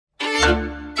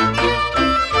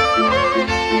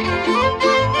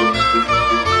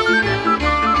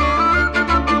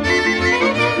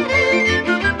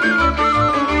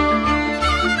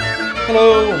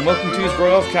welcome to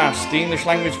Zbrojovcast, the English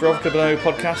language Zbrojovka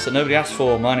podcast that nobody asked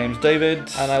for. My name's David.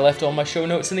 And I left all my show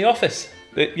notes in the office.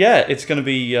 It's going to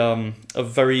be a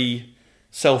very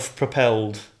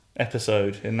self-propelled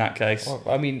episode in that case.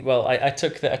 I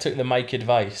took the Mike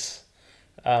advice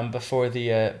before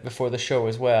the show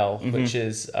as well, which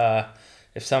is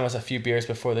if someone has a few beers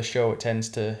before the show, it tends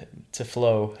to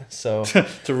flow. So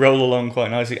to roll along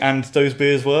quite nicely. And those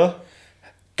beers were?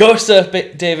 Goza,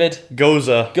 David.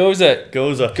 Goza.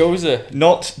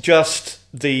 Not just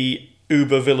the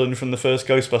Uber villain from the first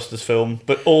Ghostbusters film,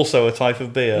 but also a type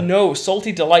of beer. No,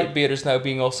 Salty Delight beer is now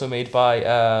being also made by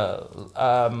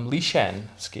Líšeň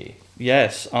ski.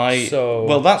 Yes,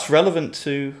 well, that's relevant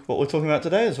to what we're talking about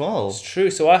today as well. It's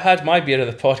true. So I had my beer of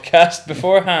the podcast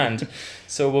beforehand.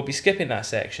 So we'll be skipping that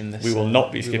section. We will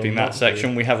not be skipping that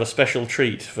section. We have a special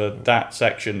treat for that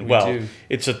section.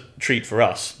 It's a treat for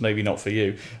us, maybe not for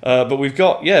you. But we've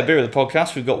got, beer of the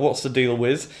podcast. We've got What's the Deal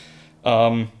With,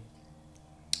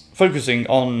 focusing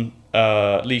on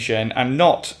Líšeň and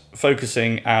not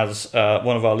focusing, as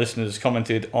one of our listeners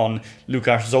commented, on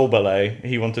Lukáš Zobelé.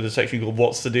 He wanted a section called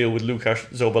What's the Deal with Lukáš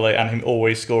Zobelé and him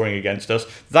always scoring against us.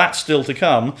 That's still to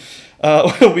come.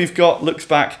 We've got looks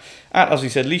back at, as we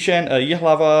said, Líšeň,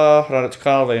 Jihlava, Hradec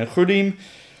Králové and Chrudim.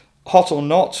 Hot or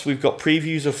not, we've got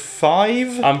previews of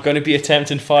 5. I'm going to be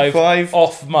attempting 5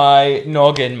 off my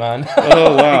noggin, man.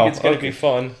 Oh, wow. I think it's going to be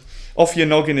fun. Off your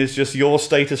noggin is just your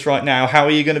status right now. How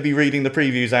are you going to be reading the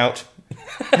previews out?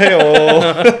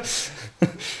 Hey-oh.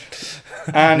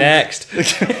 And next.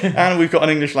 And we've got an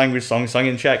English language song sung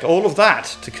in Czech. All of that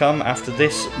to come after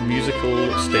this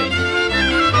musical sting.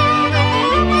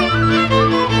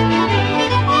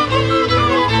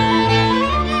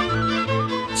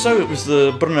 So it was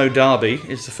the Brno Derby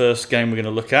is the first game we're going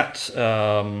to look at.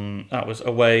 That was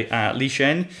away at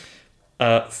Líšeň.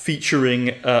 Featuring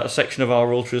a section of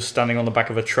our ultras standing on the back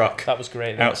of a truck. That was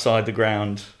great. Outside the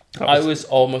ground. I was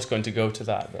almost going to go to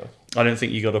that, though. I don't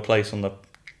think you got a place on the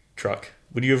truck.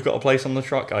 Would you have got a place on the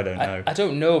truck? I don't know. I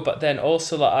don't know, but then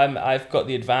also I've got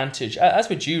the advantage, as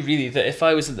would you really, that if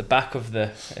I was at the back of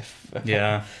if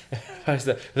I was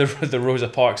the Rosa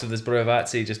Parks of this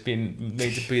Zbrojovci just being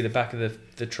made to be the back of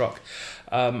the truck.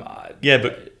 But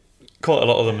quite a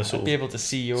lot of them are sort of be able to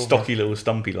see you stocky little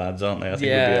stumpy lads, aren't they? I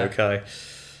think we'd be okay.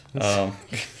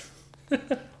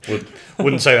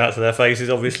 Wouldn't say that to their faces,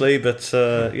 obviously, but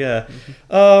how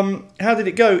did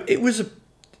it go? It was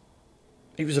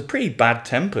a pretty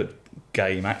bad-tempered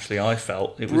game, actually. I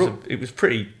felt it was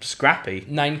pretty scrappy.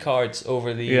 9 cards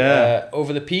over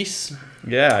the piece.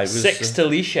 Yeah, it was 6 to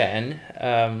Líšeň.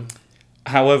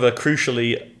 However,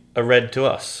 crucially, a red to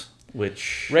us,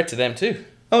 which red to them too.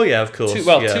 Oh yeah, of course. 2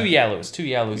 yellows. 2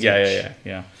 yellows.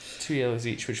 Yeah. 2 yellows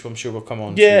each, which I'm sure we'll come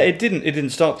on. Yeah, to. It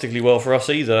didn't start particularly well for us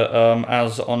either.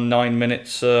 As on 9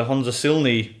 minutes, Honza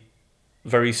Silny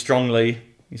very strongly.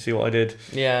 You see what I did?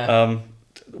 Yeah.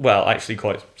 Well, actually,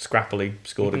 quite scrappily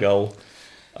scored a goal.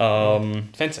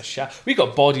 Defensive shot. We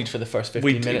got bodied for the first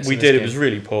 15 minutes. We did. It was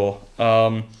really poor.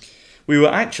 We were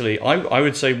actually, I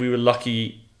would say, we were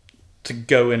lucky to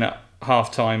go in at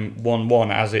half-time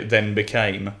 1-1 as it then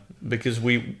became, because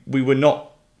we were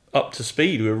not up to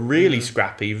speed. We were really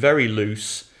scrappy, very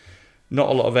loose, not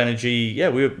a lot of energy. Yeah,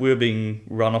 we were being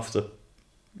run off the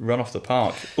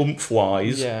park,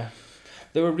 oomph-wise. Yeah.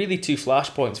 There were really 2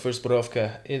 flashpoints for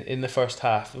Zbrojovka in the first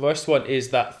half. The first one is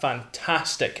that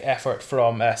fantastic effort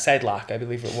from Sedlak, I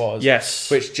believe it was.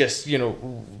 Yes. Which just,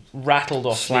 rattled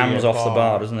off slams off the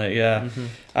bar, doesn't it? Yeah. Mm-hmm.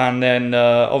 And then,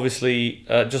 obviously,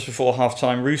 just before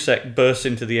half-time, Rusek bursts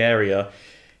into the area,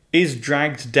 is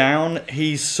dragged down.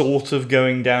 He's sort of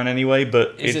going down anyway,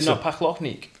 but Is it not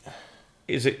Pachlotnik?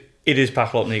 Is it? It is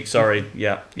Pachlotnik, sorry.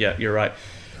 Yeah, you're right.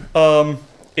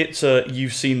 It's a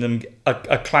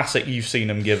classic you've seen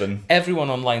them given. Everyone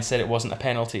online said it wasn't a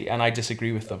penalty, and I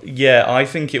disagree with them. Yeah, I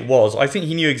think it was. I think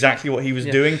he knew exactly what he was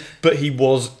doing, but he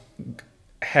was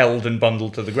held and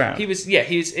bundled to the ground.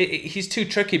 He's too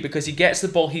tricky because he gets the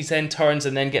ball, he then turns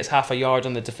and then gets half a yard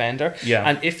on the defender. Yeah.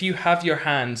 And if you have your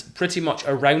hands pretty much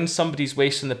around somebody's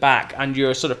waist in the back and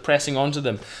you're sort of pressing onto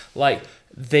them, like,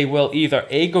 they will either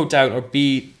A, go down, or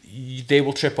B, they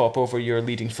will trip up over your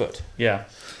leading foot. Yeah.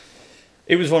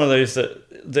 It was one of those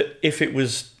that if it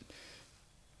was,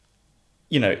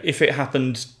 if it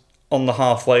happened on the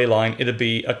halfway line, it'd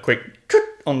be a quick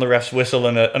on the ref's whistle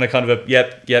and a kind of a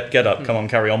yep, get up, come on,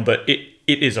 carry on. But it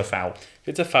is a foul. If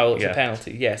it's a foul, it's a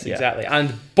penalty. Yes, exactly.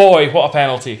 And boy, what a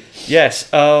penalty! Yes,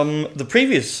 the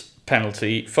previous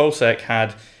penalty, Fosek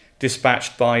had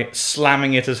dispatched by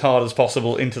slamming it as hard as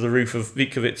possible into the roof of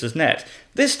Vitkovic's net.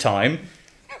 This time,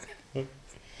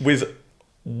 with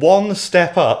one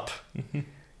step up,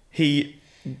 he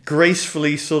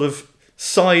gracefully sort of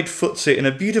side foots it in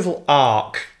a beautiful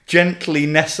arc, gently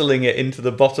nestling it into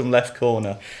the bottom left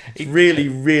corner. It's really,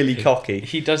 really cocky.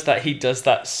 He does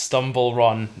that stumble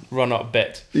run up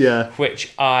bit. Yeah.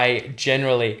 Which I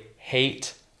generally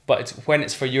hate, but when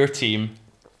it's for your team,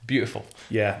 beautiful.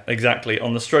 Yeah, exactly.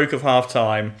 On the stroke of half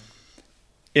time,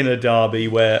 in a derby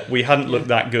where we hadn't looked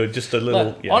that good, just a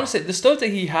little... Honestly, the stuff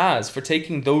that he has for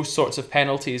taking those sorts of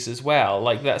penalties as well,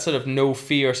 like that sort of no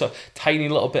fear, sort of tiny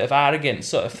little bit of arrogance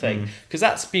sort of thing, because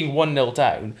that's being 1-0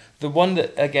 down. The one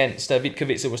that against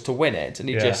Vitkovice was to win it, and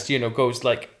he just, goes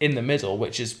like in the middle,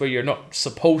 which is where you're not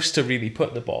supposed to really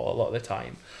put the ball a lot of the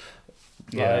time.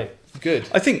 Yeah. Good.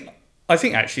 I think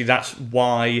actually that's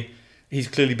why he's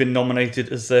clearly been nominated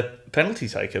as the penalty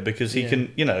taker, because he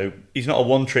can, he's not a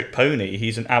one-trick pony.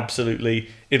 He's an absolutely,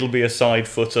 it'll be a side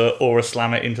footer or a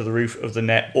slam it into the roof of the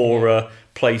net or a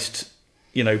placed,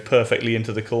 perfectly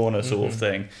into the corner sort of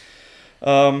thing. We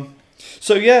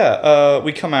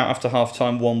come out after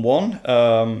half-time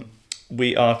 1-1.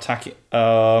 We are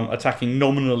attacking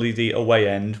nominally the away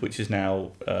end, which is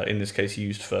now, in this case,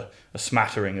 used for a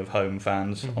smattering of home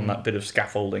fans on that bit of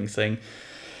scaffolding thing.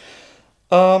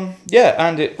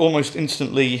 And it almost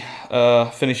instantly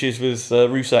finishes with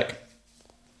Rusek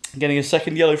getting a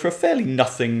second yellow for a fairly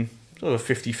nothing, sort of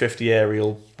 50-50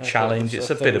 aerial challenge. It's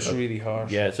a bit of really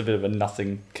harsh. Yeah, it's a bit of a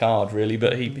nothing card really,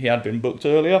 but he had been booked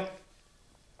earlier,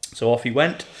 so off he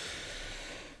went.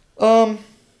 And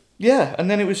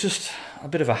then it was just a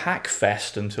bit of a hack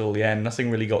fest until the end.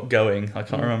 Nothing really got going. I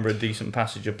can't remember a decent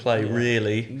passage of play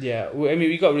really. Yeah, I mean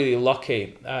we got really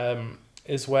lucky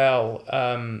as well.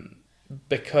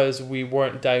 Because we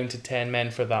weren't down to 10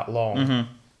 men for that long.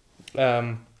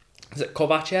 Is it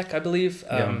Kovacek, I believe?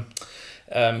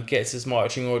 Gets his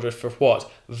marching orders for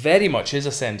what very much is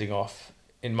a sending off,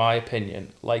 in my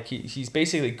opinion. Like he's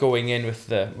basically going in with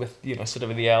sort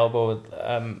of the elbow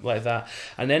like that,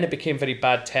 and then it became very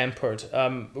bad tempered.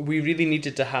 We really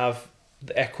needed to have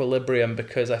the equilibrium,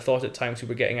 because I thought at times we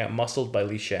were getting out muscled by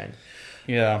Líšeň.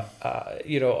 Yeah.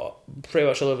 Pretty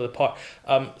much all over the park.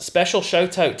 Special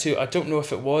shout out to, I don't know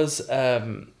if it was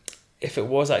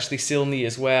actually Silny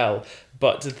as well,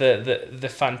 but the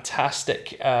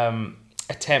fantastic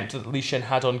attempt that Líšeň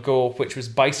had on goal, which was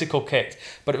bicycle kicked,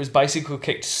 but it was bicycle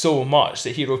kicked so much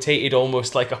that he rotated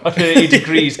almost like 180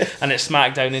 degrees and it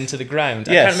smacked down into the ground.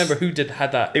 Yes. I can't remember who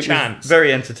had that chance. Was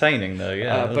very entertaining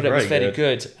though, but it was very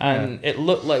good. And it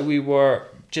looked like we were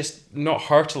just not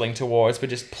hurtling towards, but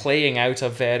just playing out a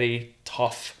very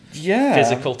tough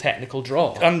physical, technical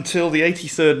draw. Until the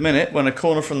 83rd minute, when a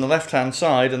corner from the left-hand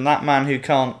side, and that man who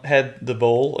can't head the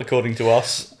ball, according to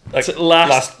us,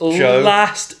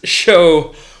 last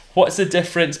show. What's the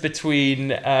difference between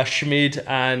Schmid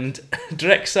and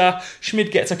Dreksa?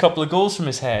 Schmid gets a couple of goals from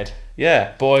his head.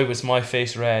 Yeah. Boy, was my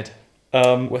face red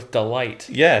with delight.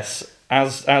 Yes.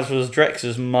 As was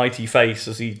Dreksa's mighty face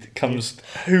as he comes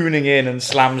hooning in and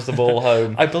slams the ball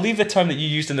home. I believe the term that you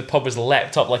used in the pub was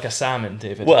leapt up like a salmon,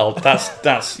 David. Well, that's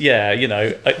again,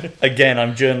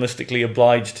 I'm journalistically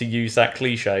obliged to use that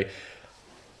cliche.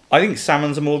 I think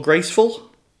salmons are more graceful,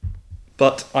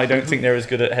 but I don't think they're as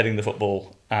good at heading the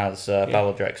football as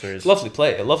Pavel Dreksa is. Lovely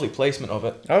play, a lovely placement of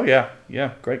it. Oh yeah,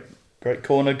 great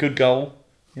corner, good goal.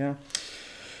 Yeah.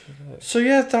 So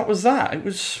that was that. It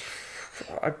was.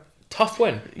 Tough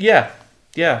win. Yeah.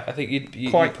 I think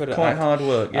you put it quite hard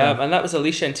work. Yeah, and that was a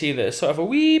Líšeň team that is sort of a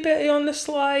wee bit on the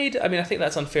slide. I mean, I think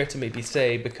that's unfair to maybe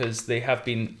say, because they have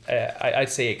been, I'd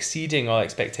say, exceeding all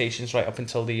expectations right up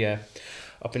until the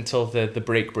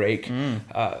break.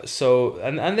 So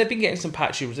they've been getting some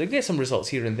patchy results. They get some results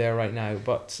here and there right now,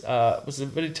 but it was a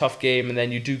really tough game. And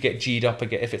then you do get G'd up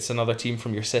again if it's another team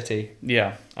from your city.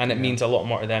 Yeah, and it means a lot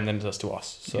more to them than it does to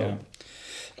us. So.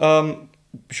 Yeah.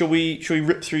 Shall we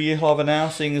rip through Jihlava now,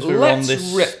 seeing as we're on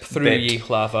this rip through bit?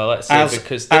 Jihlava, let's say,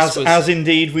 because this was... As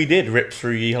indeed we did rip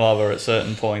through Jihlava at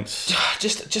certain points.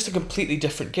 Just a completely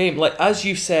different game. Like, as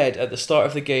you said at the start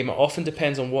of the game, it often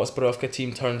depends on what Zbrojovka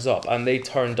team turns up, and they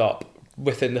turned up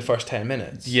within the first 10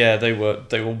 minutes. Yeah, they were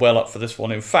well up for this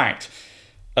one. In fact,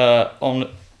 on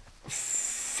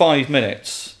 5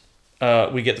 minutes,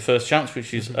 we get the first chance,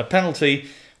 which is a penalty,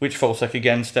 which Folsek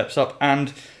again steps up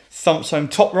and thumps home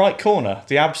top right corner,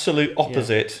 the absolute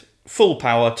opposite, full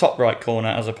power top right corner,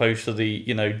 as opposed to the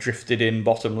drifted in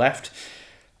bottom left.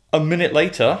 A minute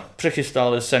later,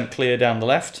 Příchystal is sent clear down the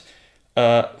left,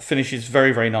 finishes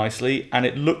very, very nicely, and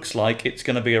it looks like it's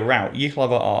going to be a rout.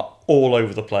 Jihlava are all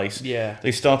over the place. Yeah.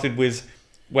 They started with,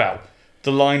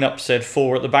 the lineup said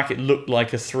 4 at the back. It looked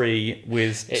like a 3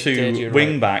 with 2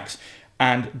 wing backs,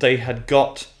 and they had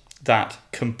got that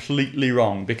completely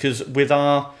wrong, because with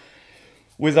our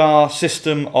with our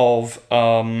system of,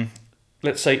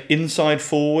 let's say, inside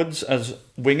forwards as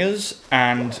wingers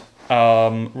and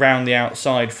round the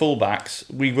outside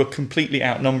fullbacks, we were completely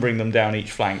outnumbering them down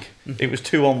each flank. It was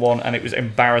 2-on-1, and it was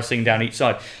embarrassing down each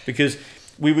side because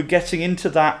we were getting into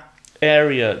that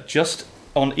area just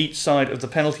on each side of the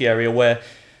penalty area where,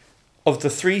 of the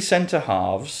 3 centre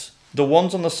halves, the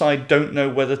ones on the side don't know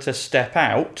whether to step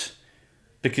out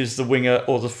because the winger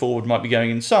or the forward might be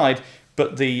going inside,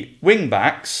 but the wing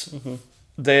backs,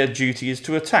 their duty is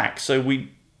to attack. So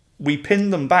we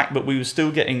pinned them back, but we were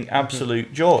still getting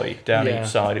absolute joy down each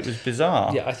side. It was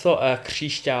bizarre. Yeah, I thought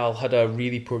Příchystal had a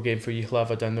really poor game for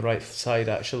Jihlava down the right side,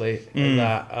 actually. In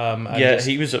that,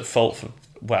 he was at fault for,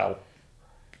 well,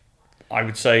 I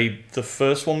would say the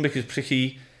first one, because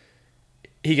Příchy,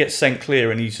 he gets sent clear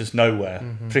and he's just nowhere.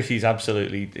 Příchy's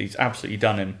he's absolutely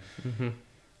done him.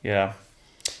 Yeah.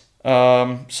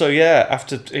 So yeah,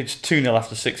 it's 2-0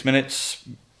 after 6 minutes.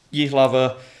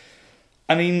 Jihlava,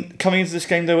 I mean, coming into this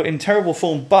game, they were in terrible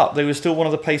form, but they were still one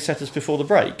of the pace setters before the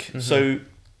break. So,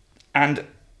 and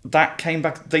that came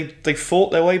back. They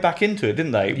fought their way back into it,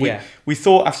 didn't they? We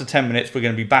thought after 10 minutes we're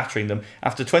going to be battering them.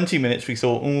 After 20 minutes, we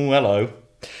thought, oh, hello.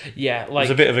 Yeah, there's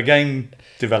a bit of a game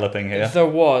developing here. There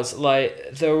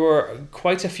were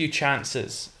quite a few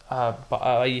chances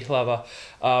by Jihlava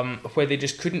where they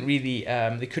just couldn't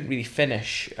really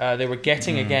finish. They were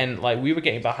getting again, like we were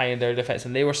getting behind their defence,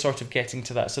 and they were sort of getting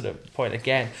to that sort of point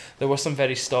again. There was some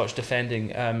very staunch defending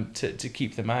to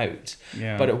keep them out,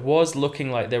 but it was looking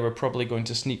like they were probably going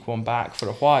to sneak one back for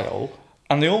a while.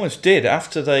 And they almost did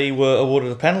after they were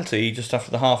awarded a penalty just after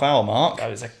the half-hour mark. That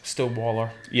was a still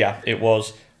waller. Yeah, it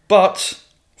was. But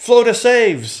Flora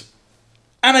saves.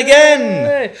 And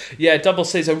again! Yeah, double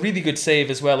saves. A really good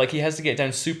save as well. Like, he has to get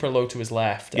down super low to his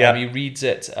left. Yeah. He reads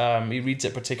it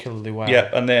particularly well. Yeah,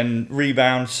 and then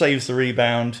saves the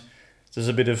rebound. There's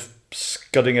a bit of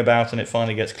scudding about and it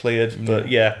finally gets cleared. But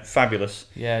yeah, fabulous.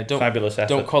 Yeah, fabulous effort.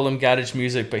 Don't call him garage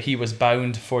music, but he was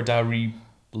bound for that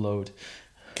reload.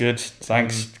 Good,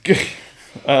 thanks.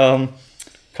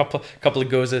 Couple of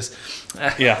gozes.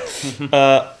 Yeah.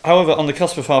 However, on the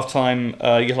cusp of half time,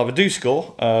 Jihlava do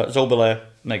score. Zolbele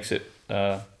makes it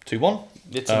 2-1.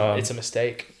 It's a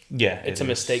mistake. Yeah, it's a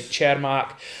mistake.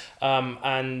 Čermák.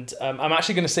 And I'm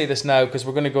actually going to say this now because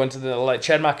we're going to go into the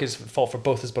Čermák is fault for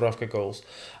both his Borovka goals.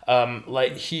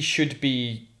 He should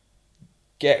be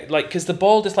because the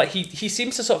ball just he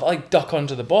seems to sort of duck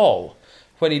under the ball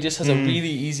when he just has a really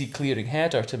easy clearing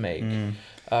header to make,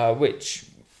 which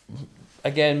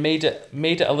again made it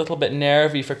a little bit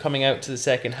nervy for coming out to the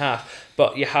second half.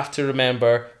 But you have to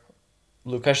remember,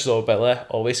 Łukasz Zolbele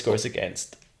always scores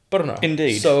against Brno.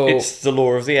 Indeed, so it's the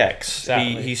law of the X.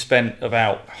 Exactly. He spent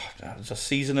about a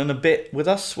season and a bit with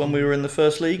us when we were in the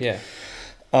first league. Yeah.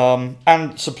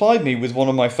 And supplied me with one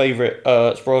of my favourite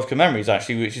Zbrojovka memories,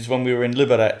 actually, which is when we were in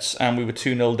Liberec and we were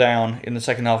 2-0 down in the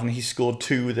second half and he scored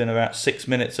 2 within about 6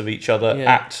 minutes of each other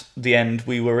at the end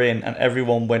we were in, and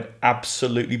everyone went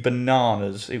absolutely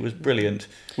bananas. It was brilliant.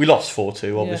 We lost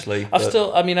 4-2, obviously.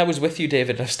 I was with you,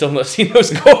 David. I've still not seen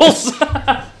those goals. Is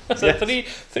that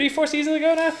 3-4 seasons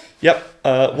ago now?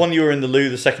 Yep. One you were in the loo,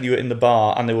 the second you were in the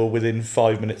bar, and they were within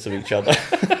 5 minutes of each other.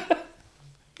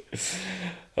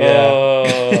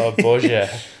 Oh, Boże.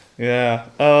 Yeah.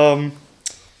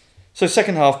 So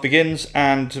second half begins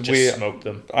and we smoked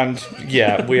them. And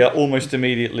yeah, we are almost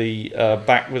immediately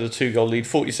back with a 2-goal lead.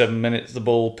 47 minutes, the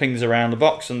ball pings around the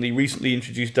box, and the recently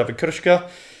introduced David Kruška.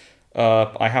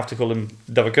 I have to call him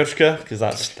David Kruška because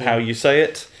that's how you say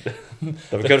it.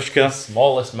 David Kruška, the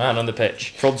smallest man on the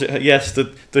pitch. Yes,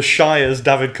 the Shire's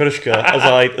David Kruška,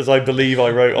 as I believe I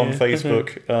wrote on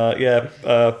Facebook.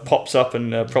 Pops up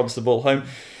and prods the ball home.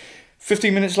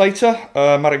 15 minutes later,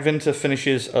 Marek Winter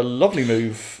finishes a lovely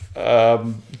move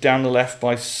down the left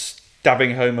by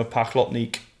stabbing home a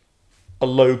Pachlopnik. A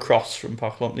low cross from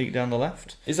Pachlopnik down the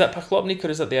left. Is that Pachlopnik or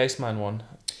is that the Iceman one?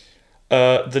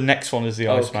 The next one is the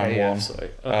Iceman one. Sorry.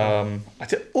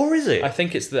 Or is it? I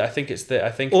think the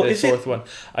fourth one.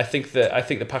 I think the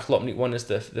Pachlopnik one is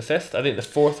the fifth. I think the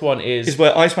fourth one is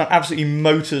where Iceman absolutely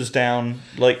motors down,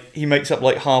 he makes up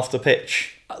half the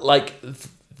pitch.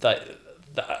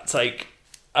 That's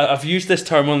I've used this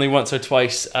term only once or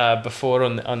twice before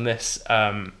on this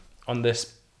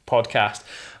podcast.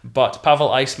 But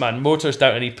Pavel Iceman motors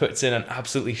down and he puts in an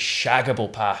absolutely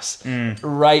shaggable pass.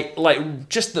 Right,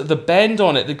 just the bend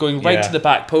on it, going right to the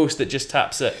back post that just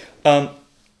taps it.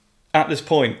 At this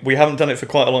point, we haven't done it for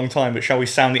quite a long time, but shall we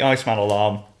sound the Eismann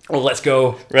Alarm? Oh, let's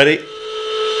go. Ready?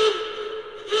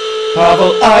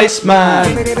 Pavel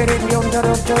Iceman!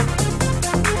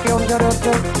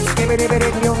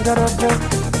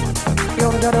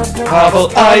 Pavel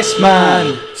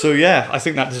Eismann. So yeah, I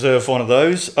think that deserves one of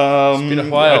those. It's been a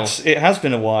while. It has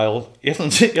been a while. He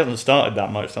hasn't started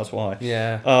that much. That's why.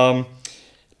 Yeah.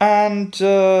 On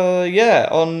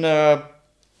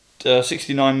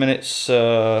 69 minutes,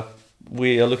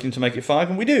 we are looking to make it 5,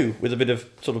 and we do, with a bit of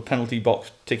sort of penalty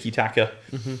box tiki-taka.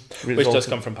 Mm-hmm. Which does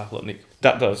come from Pavel.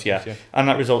 That does, yeah. And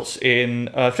that results in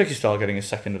Příchystal getting a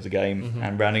second of the game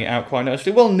and rounding it out quite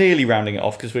nicely. Well, nearly rounding it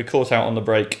off, because we're caught out on the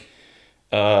break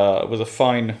with a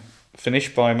fine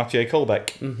finish by Matěj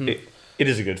Kolbeck. Mm-hmm. It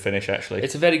is a good finish, actually.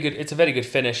 It's a very good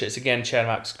finish. It's again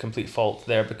Čermák's complete fault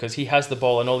there, because he has the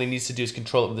ball and all he needs to do is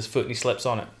control it with his foot and he slips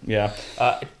on it. Yeah.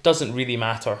 It doesn't really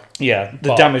matter. Yeah,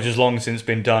 the damage has long since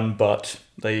been done, but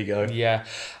there you go. Yeah.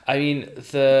 I mean,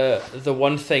 the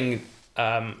one thing,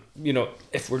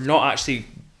 if we're not actually,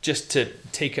 just to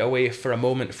take it away for a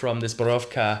moment from this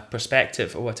Borovka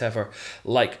perspective or whatever,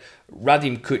 like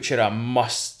Radim Kučera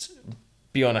must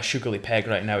be on a sugarly peg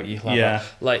right now at Jihlava. Yeah.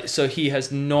 Like, so he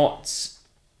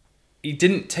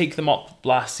didn't take them up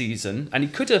last season, and he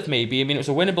could have maybe. I mean, it was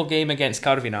a winnable game against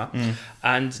Karviná,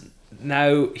 and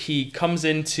now he comes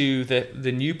into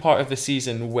the new part of the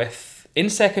season in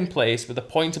second place with a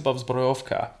point above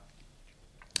Zbrojovka.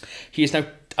 He is now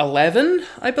 11,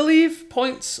 I believe,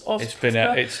 points off.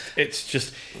 It's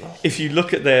just, if you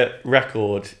look at their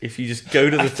record, if you just go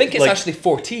to I think it's actually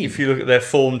 14. If you look at their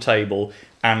form table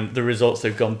and the results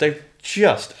they've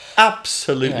just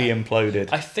absolutely imploded.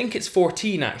 I think it's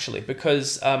 14 actually,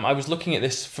 because I was looking at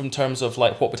this from terms of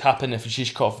like what would happen if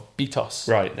Žižkov beat us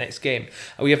next game.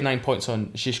 And we have 9 points on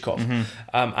Žižkov,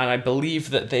 and I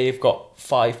believe that they've got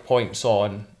 5 points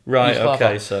on Jihlava,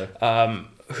 okay, so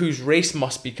whose race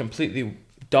must be completely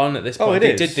done at this point.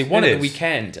 Oh, They won at the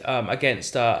weekend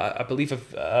against I believe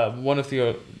one of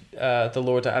the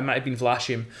Lord. It might have been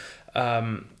Vlašim.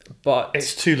 But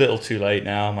it's too little, too late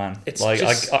now, man. It's like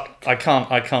I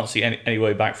can't see any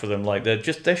way back for them. Like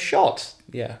they're shot.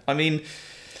 Yeah, I mean,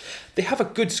 they have a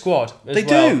good squad. They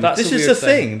do. This is the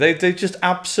thing. They just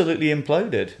absolutely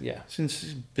imploded. Yeah,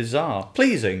 it's bizarre,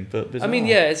 pleasing, but bizarre. I mean,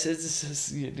 yeah,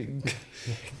 it's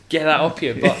get that up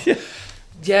here, but.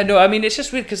 Yeah, no, I mean, it's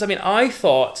just weird, because I mean, I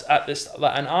thought at this,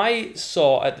 and I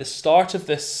saw at the start of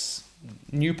this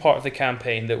new part of the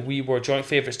campaign that we were joint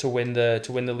favourites to win the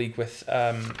league with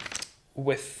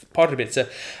Pardubice,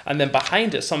 and then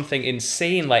behind it something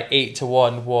insane like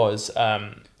 8-1 was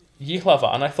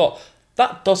Jihlava, and I thought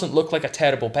that doesn't look like a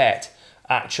terrible bet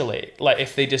actually. Like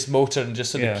if they just motor and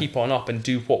just sort of keep on up and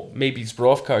do what maybe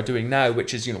Zbrojovka are doing now,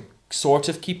 which is sort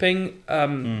of keeping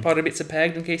Pardubice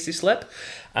pegged in case they slip.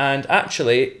 And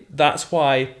actually, that's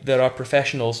why there are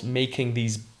professionals making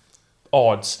these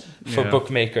odds for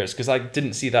bookmakers, because I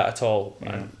didn't see that at all.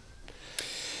 Yeah.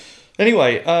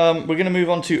 Anyway, we're going to move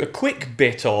on to a quick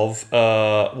bit of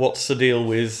what's the deal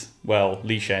with,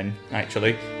 Líšeň,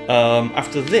 actually,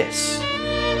 after this.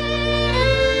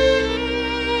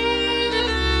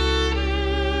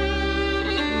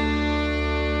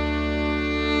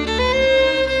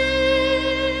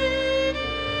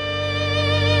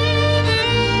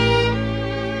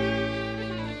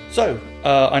 So,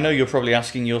 I know you're probably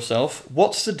asking yourself,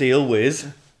 what's the deal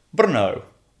with Brno?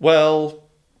 Well,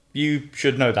 you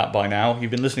should know that by now.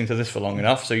 You've been listening to this for long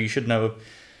enough, so you should know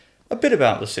a bit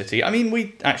about the city. I mean,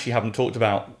 we actually haven't talked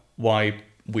about why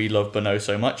we love Brno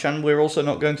so much, and we're also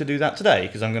not going to do that today,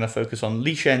 because I'm going to focus on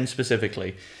Líšeň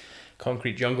specifically.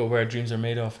 Concrete jungle where dreams are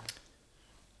made of.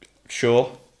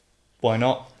 Sure, why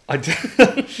not? I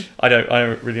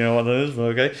don't really know what that is,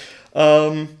 but okay.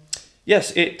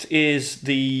 Yes, it is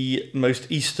the most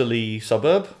easterly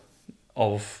suburb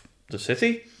of the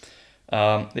city.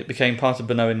 It became part of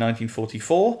Brno in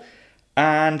 1944,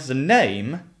 and the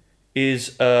name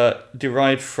is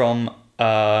derived from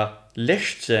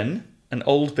Lechzen, an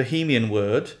old Bohemian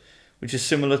word, which is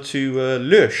similar to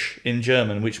Lösch in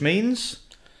German, which means...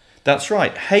 That's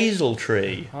right, hazel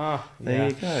tree. There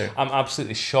you go. I'm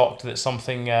absolutely shocked that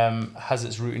something has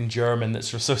its root in German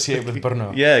that's associated with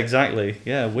Brno. Yeah, exactly.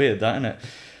 Yeah, weird that,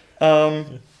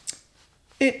 isn't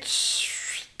it?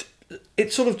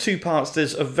 It's sort of two parts.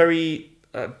 There's a very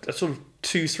a sort of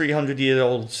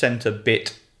 200-300-year-old centre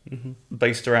bit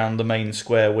based around the main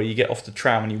square where you get off the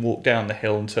tram and you walk down the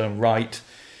hill and turn right,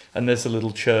 and there's a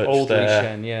little church there.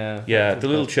 Líšeň, yeah. Yeah, the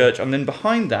little church, and then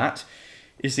behind that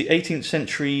is the 18th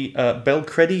century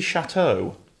Belcredi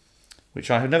Chateau,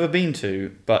 which I have never been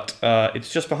to, but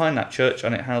it's just behind that church,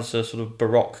 and it has sort of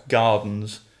Baroque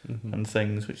gardens and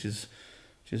things, which is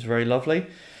very lovely.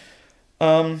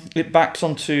 It backs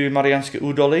onto Mariánske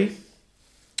údolí,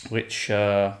 which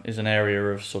is an area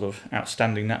of sort of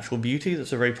outstanding natural beauty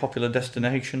that's a very popular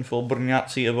destination for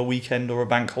brňáci of a weekend or a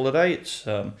bank holiday. It's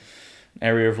an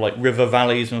area of like river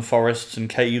valleys and forests and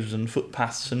caves and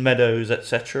footpaths and meadows,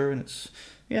 etc. And it's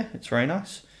very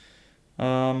nice.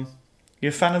 You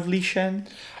a fan of Líšeň?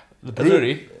 The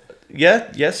brewery?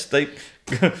 Yes, they...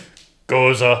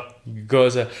 Goza.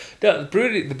 The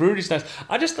brewery's nice.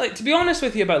 I just like, to be honest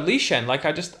with you about Líšeň, like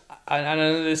I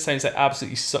know this sounds like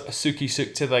absolutely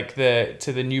suki to like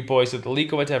to the new boys of the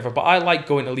league or whatever, but I like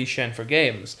going to Líšeň for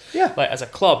games. Yeah. Like as a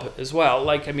club as well.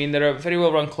 Like, I mean, they're a very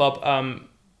well run club.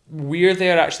 We're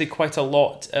there actually quite a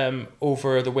lot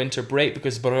over the winter break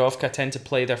because Borojovka tend to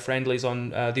play their friendlies on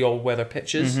the all-weather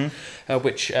pitches,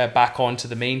 which back onto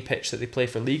the main pitch that they play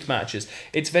for league matches.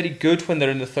 It's very good when they're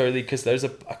in the third league because there's a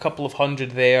couple of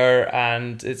hundred there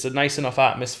and it's a nice enough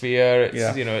atmosphere.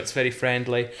 It's it's very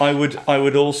friendly. I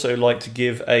would also like to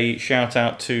give a shout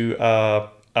out to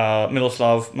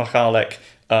Miloslav Machálek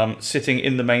sitting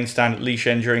in the main stand at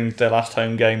Líšeň during their last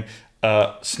home game,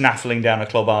 snaffling down a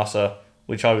klobasa,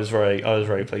 which I was very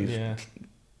pleased. Yeah.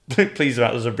 Pleased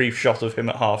about. There's a brief shot of him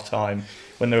at half time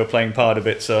when they were playing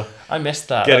Pardubice. I missed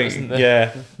that.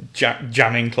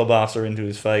 Jamming klobasa into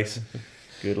his face.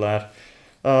 Good lad.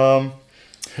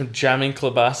 Jamming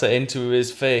klobasa into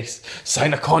his face.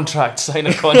 Sign a contract.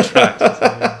 Stander,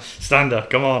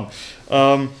 come on.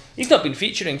 He's not been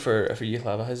featuring for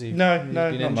Jihlava, has he? No, been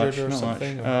not injured much. or Not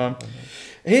something. much.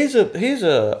 Here's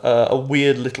a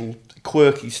weird little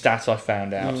quirky stat I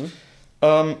found out.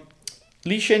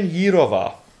 Líšeň and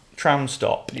Jihlava tram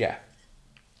stop. Yeah.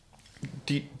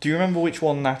 Do you remember which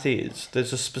one that is?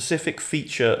 There's a specific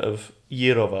feature of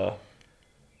Jihlava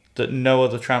that no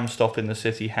other tram stop in the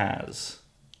city has.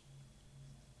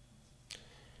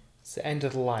 It's the end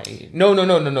of the line. No,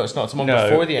 it's not. It's the one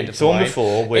before the end of the line. It's the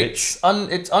one before, which...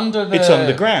 It's under the... It's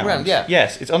underground. Yeah.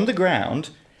 Yes, it's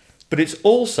underground, but it's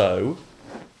also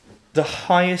the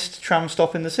highest tram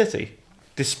stop in the city,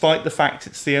 despite the fact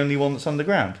it's the only one that's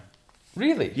underground.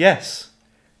 Really? Yes.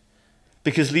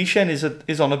 Because Líšeň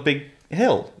is on a big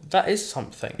hill. That is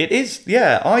something. It is,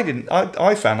 yeah.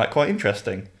 I found that quite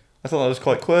interesting. I thought that was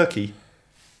quite quirky.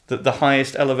 That the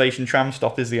highest elevation tram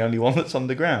stop is the only one that's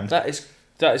underground. That is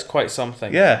quite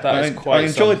something. Yeah, I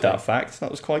enjoyed something. that fact.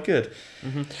 That was quite good.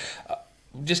 Mm-hmm.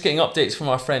 Just getting updates from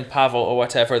our friend Pavel or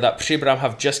whatever that Příbram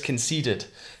have just conceded,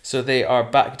 so they are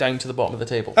back down to the bottom of the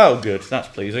table. Oh, good. That's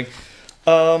pleasing.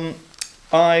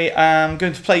 I am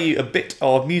going to play you a bit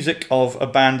of music of a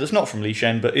band that's not from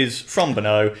Líšeň, but is from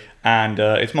Brno, and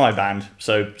it's my band,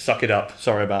 so suck it up.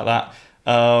 Sorry about that.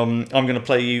 I'm going to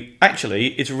play you...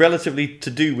 Actually, it's relatively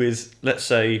to do with, let's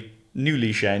say, New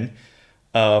Líšeň.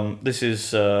 This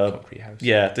is... Concrete House.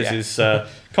 Yeah, this is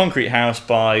Concrete House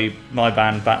by my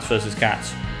band, Bats vs.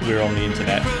 Cats. We're on the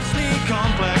internet.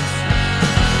 Complex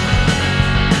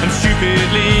and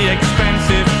stupidly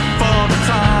expensive for the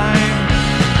time.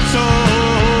 So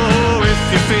if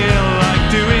you feel like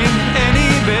doing any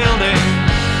building,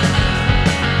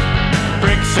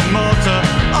 bricks and mortar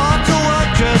ought to work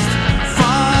just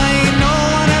fine. No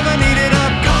one ever needed a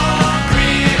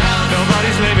concrete house.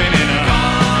 Nobody's living in a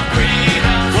concrete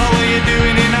house. What were you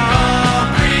doing in a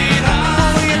concrete house?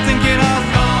 What were you thinking of?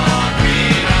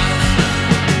 Concrete house.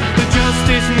 The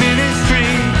Justice Ministry,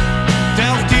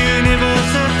 Delft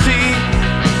University,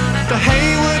 the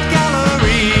Hayward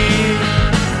Gallery,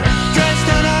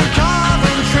 Dresden and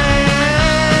Coventry.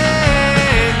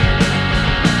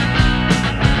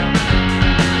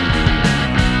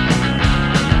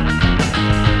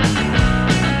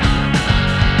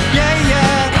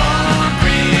 Yeah.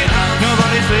 Concrete house.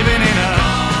 Nobody's living in a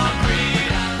concrete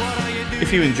house. What are you doing?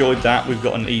 If you enjoyed that, we've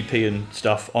got an EP and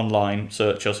stuff online.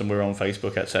 Search us and we're on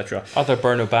Facebook, etc. Other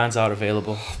Brno bands are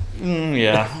available.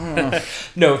 Yeah.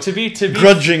 No, to be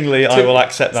Grudgingly, I will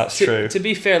accept that's true. To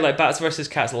be fair, like Bats vs.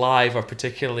 Cats live are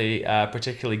particularly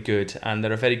good, and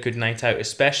they're a very good night out,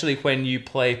 especially when you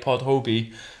play Pod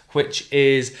Hobie, which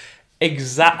is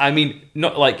I mean,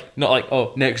 not like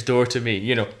next door to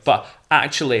me, but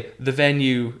actually the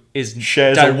venue is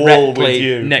Shares a wall with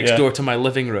you. next Yeah. door to my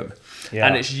living room. Yeah.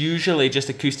 And it's usually just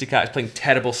acoustic acts playing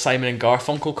terrible Simon and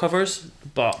Garfunkel covers,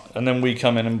 And then we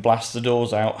come in and blast the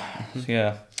doors out.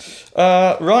 Yeah.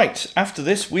 Right, after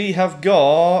this we have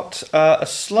got a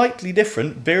slightly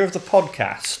different beer of the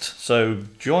podcast. So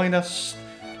join us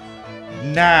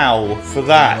now for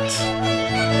that.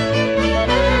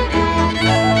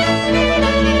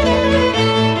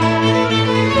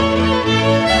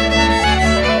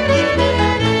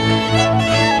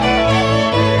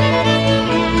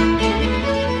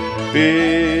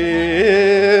 Beer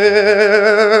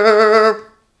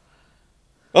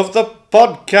of the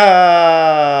podcast.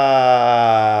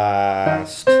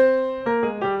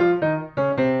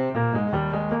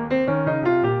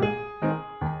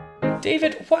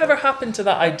 David, whatever happened to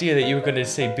that idea that you were going to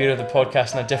say beer of the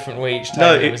podcast in a different way each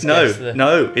time?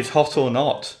 No, it's hot or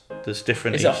not that's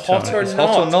different each time. Is it hot or it's not?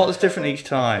 Hot or not that's different each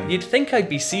time. You'd think I'd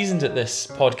be seasoned at this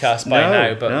podcast by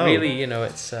now, but really,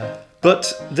 it's...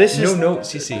 But this is... No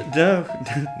notes, you see. No.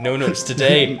 No notes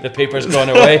today. The paper's gone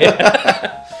away.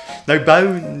 No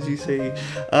bones, you see.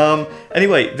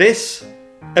 Anyway, this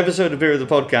episode of Beer of the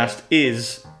Podcast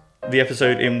is the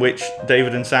episode in which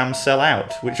David and Sam sell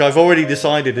out, which I've already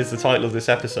decided is the title of this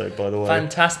episode, by the way.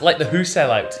 Fantastic. Like the Who Sell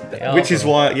Out. Which is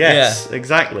why,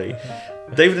 exactly.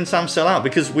 David and Sam sell out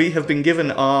because we have been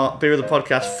given our Beer of the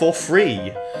Podcast for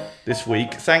free this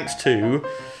week, thanks to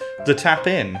the Tap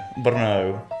In,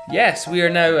 Brno. Yes, we are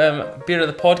now, Beer of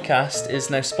the Podcast is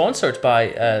now sponsored by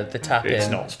the Tap In. It's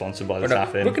not sponsored by the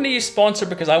Tap In. We're going to use sponsor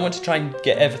because I want to try and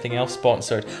get everything else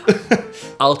sponsored.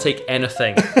 I'll take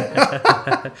anything.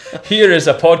 Here is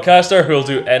a podcaster who'll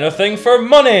do anything for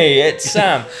money. It's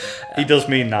Sam. He does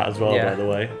mean that as well, by the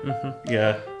way. Mm-hmm.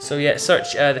 Yeah. So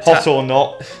search the Hot or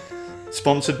Not,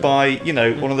 sponsored by,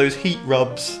 one of those heat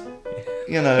rubs.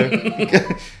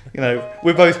 We're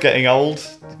both getting old,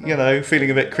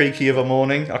 feeling a bit creaky of a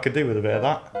morning. I could do with a bit of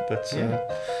that. But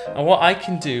and what I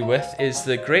can do with is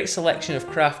the great selection of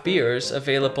craft beers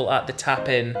available at the Tap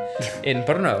In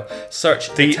Brno.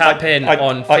 Search the Tap In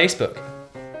on Facebook.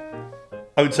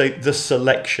 I would say the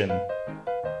selection.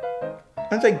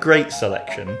 I'd say great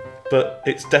selection, but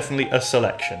it's definitely a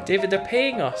selection. David, they're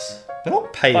paying us. They're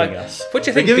not paying us. What do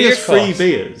you think they're giving beers us free cost?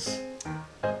 Beers.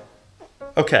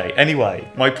 Okay, anyway,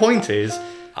 my point is,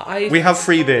 we have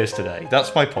free beers today.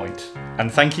 That's my point.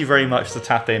 And thank you very much to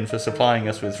Tap In for supplying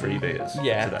us with free beers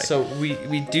today. So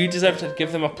we do deserve to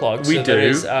give them a plug. We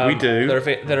do.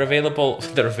 They're available.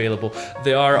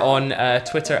 They are on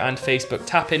Twitter and Facebook.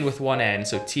 Tap In with one N,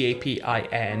 so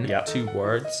TAPIN, 2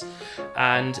 words.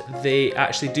 And they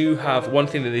actually do have, one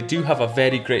thing that they do have a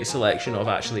very great selection of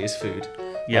actually is food.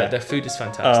 Yeah. Their food is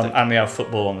fantastic. And they have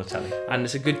football on the telly. And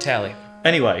it's a good telly.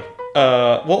 Anyway,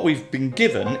 what we've been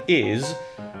given is...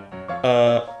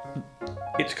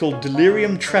 it's called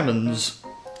Delirium Tremens,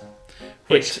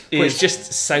 which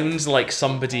just sounds like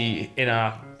somebody in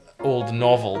a old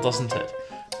novel, doesn't it?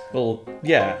 Well,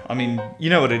 yeah. I mean, you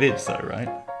know what it is, though, right?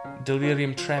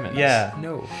 Delirium tremens. Yeah.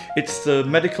 No. It's the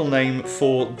medical name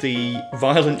for the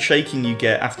violent shaking you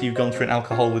get after you've gone through an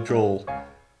alcohol withdrawal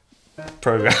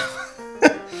program.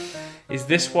 Is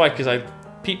this why? Because I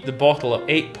peeped the bottle at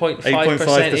 8.5%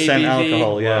 ABV.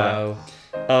 Alcohol. Yeah. Wow.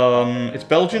 It's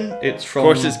Belgian. It's from. Of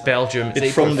course, it's Belgium.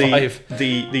 It's from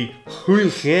the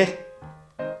Huige.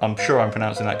 I'm sure I'm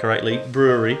pronouncing that correctly.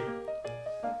 Brewery.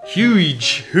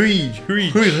 Huge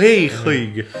brewery.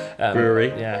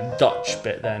 Yeah, Dutch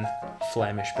bit then,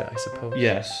 Flemish bit, I suppose.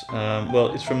 Yes.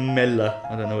 Well, it's from Melle.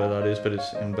 I don't know where that is, but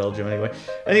it's in Belgium anyway.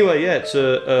 Anyway, yeah, it's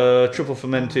a triple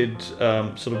fermented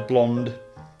sort of blonde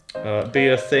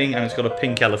beer thing, and it's got a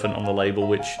pink elephant on the label,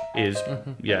 which is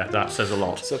that says a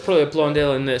lot. So probably a blonde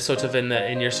ale in your sort of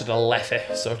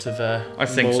Leffe sort of. I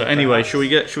think so. Anyway, should we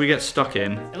get stuck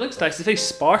in? It looks nice. It's very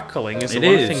sparkling. Is the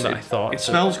one thing that I thought. It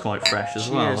smells quite fresh as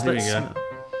well. Here you go.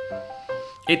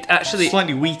 It actually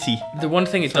slightly wheaty. The one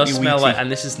thing it does smell like,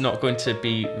 and this is not going to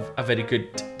be a very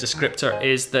good descriptor,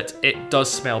 is that it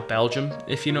does smell Belgium,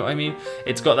 if you know what I mean.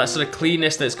 It's got that sort of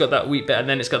cleanness, and it's got that wheat bit, and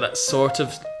then it's got that sort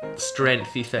of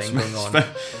strengthy thing going on.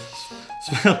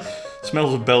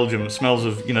 Smells of Belgium. Smells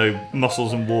of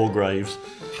mussels and war graves.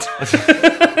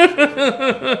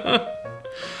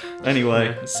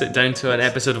 Anyway, sit down to an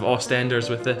episode of Ostenders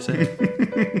with this.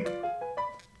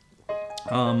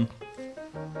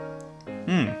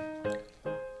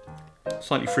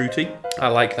 Slightly fruity. I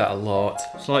like that a lot.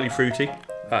 Slightly fruity.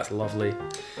 That's lovely.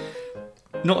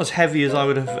 Not as heavy as I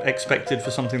would have expected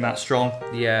for something that strong.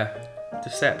 Yeah.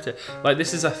 Deceptive. Like,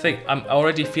 this is, I think, I'm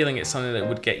already feeling it's something that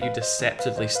would get you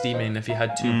deceptively steaming if you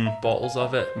had 2 bottles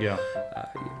of it. Yeah.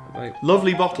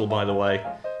 Lovely bottle, by the way.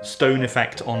 Stone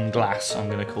effect on glass, I'm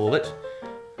going to call it,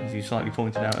 as you slightly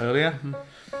pointed out earlier.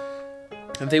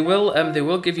 And they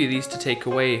will give you these to take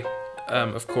away,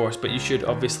 of course, but you should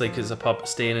obviously, because it's a pub,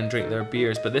 stay in and drink their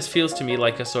beers. But this feels to me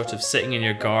like a sort of sitting in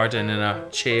your garden in a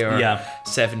chair,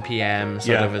 7 p.m.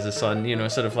 sort of as the sun,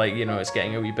 sort of like, it's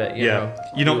getting a wee bit, you know.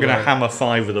 You're not going to hammer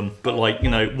 5 of them, but like,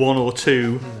 1 or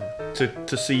 2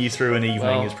 to see you through an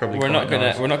evening is probably we're quite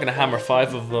nice. We're not going to hammer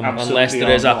 5 of them Absolutely unless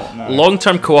there is a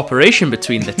long-term cooperation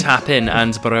between the Tap In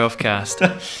and Brojovcast.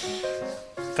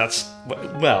 That's,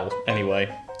 well,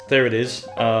 anyway. there it is.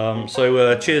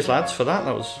 So cheers, lads, for that.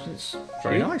 It's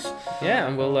very nice. Yeah,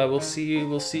 and we'll see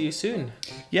you soon.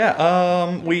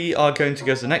 Yeah. We are going to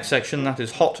go to the next section. That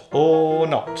is hot or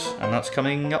not, and that's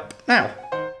coming up now.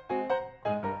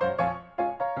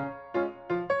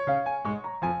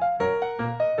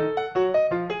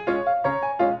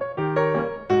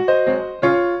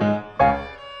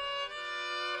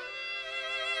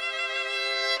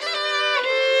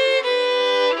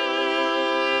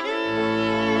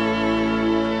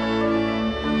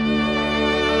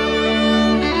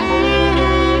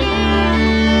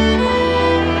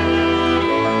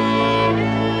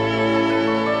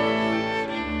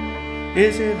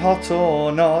 Is it hot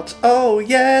or not? Oh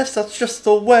yes, that's just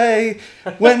the way.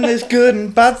 When there's good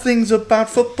and bad things about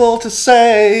football to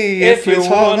say. If you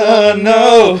wanna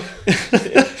know,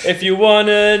 if you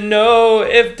wanna know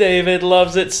if David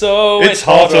loves it so, it's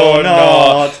hot or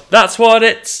not. That's what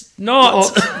it's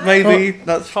not. Maybe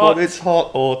that's what it's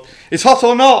hot or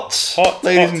not. Hot,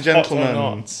 ladies hot, and gentlemen. hot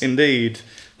or not. Indeed.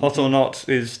 Hot or not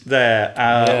is there.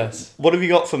 Yes. What have you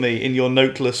got for me in your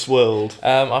noteless world?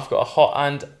 I've got a hot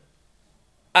and...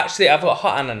 Actually, I've got a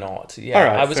hot and a not. Yeah, all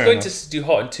right, I was going to do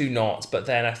hot and two nots, but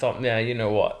then I thought, yeah, you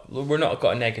know what? We're not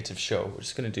got a negative show. We're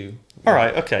just going to do... All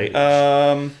right, okay.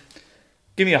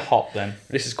 Give me a hot then.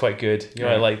 This is quite good. You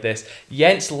know, I like this.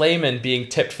 Jens Lehmann being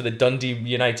tipped for the Dundee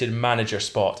United manager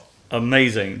spot.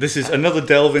 Amazing. This is another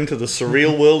delve into the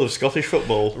surreal world of Scottish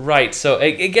football. Right, so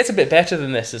it gets a bit better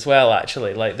than this as well,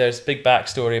 actually. Like, there's big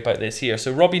backstory about this here.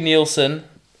 So Robbie Nielsen...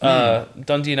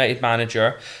 Dundee United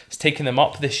manager has taken them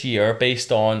up this year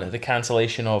based on the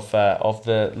cancellation of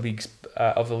the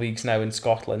leagues now in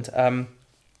Scotland. And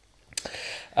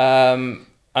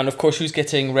of course, who's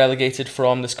getting relegated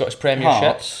from the Scottish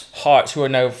Premiership? Hearts, who are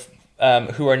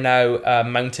now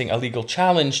mounting a legal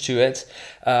challenge to it.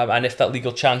 And if that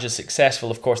legal challenge is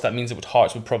successful, of course, that means that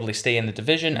Hearts would probably stay in the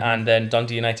division, and then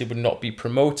Dundee United would not be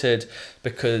promoted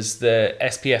because the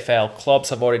SPFL clubs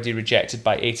have already rejected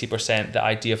by 80% the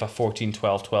idea of a 14-12-12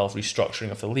 restructuring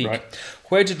of the league. Right.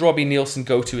 Where did Robbie Nielsen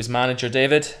go to as manager,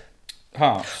 David?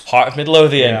 Heart of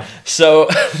Midlothian. Yeah. So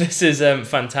this is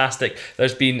fantastic.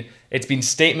 It's been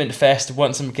statement fest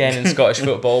once again in Scottish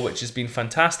football, which has been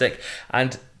fantastic.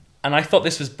 And I thought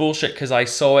this was bullshit because I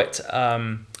saw it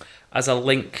as a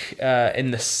link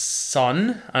in the Sun,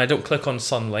 and I don't click on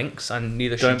Sun links, and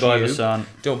neither should you. Don't buy the Sun.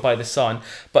 Don't buy the Sun.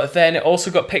 But then it also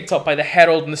got picked up by the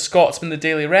Herald and the Scotsman, the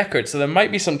Daily Record, so there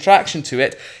might be some traction to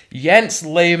it. Jens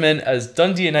Lehmann as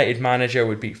Dundee United manager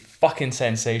would be fucking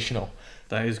sensational.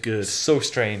 That is good. So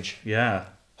strange. Yeah.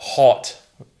 Hot.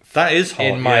 That is hot,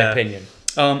 in my opinion.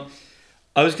 I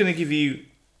was going to give you,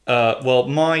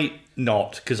 my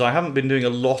not, because I haven't been doing a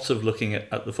lot of looking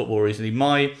at the football recently.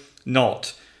 My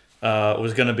not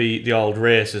was going to be the old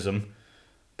racism,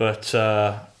 but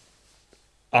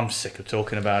I'm sick of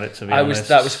talking about it, to be honest.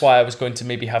 That was why I was going to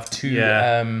maybe have two.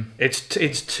 Yeah.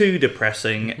 It's too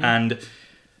depressing, and...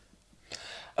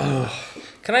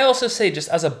 Can I also say, just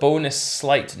as a bonus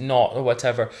slight not or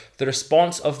whatever, the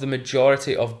response of the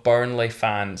majority of Burnley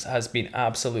fans has been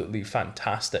absolutely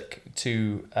fantastic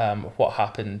to what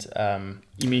happened.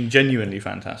 You mean genuinely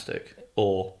fantastic?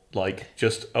 Or like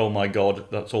just, oh my god,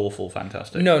 that's awful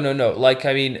fantastic? No. Like,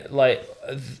 I mean, like,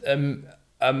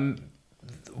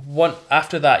 one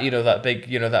after that, that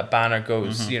big, that banner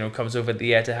goes, comes over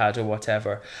the Etihad or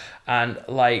whatever, and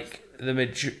like...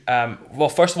 well,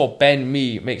 first of all, Ben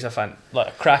Mee makes a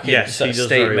cracking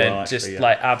statement,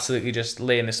 like absolutely just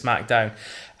laying the smack down,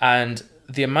 and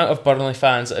the amount of Burnley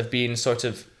fans that have been sort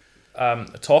of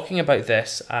talking about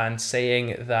this and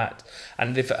saying that,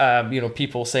 and they've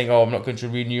people saying, oh, I'm not going to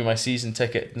renew my season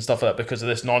ticket and stuff like that because of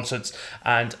this nonsense,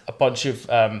 and a bunch of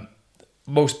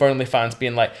most Burnley fans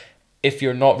being like, if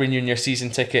you're not renewing your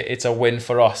season ticket, it's a win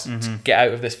for us to get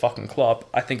out of this fucking club.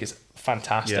 I think it's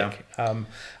fantastic. Yeah.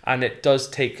 And it does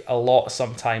take a lot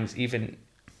sometimes, even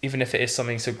if it is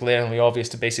something so glaringly obvious,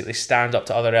 to basically stand up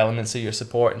to other elements of your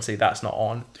support and say that's not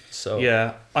on. So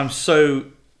yeah, I'm so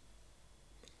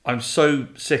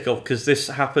sick of, because this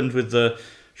happened with the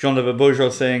Jean-David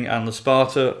Bourgeois thing and the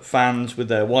Sparta fans with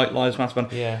their White Lives Matter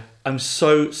band. Yeah, I'm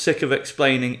so sick of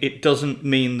explaining it doesn't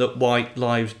mean that white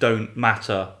lives don't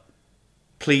matter.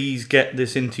 Please get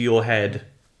this into your head.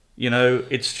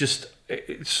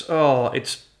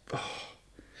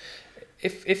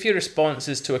 If your response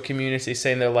is to a community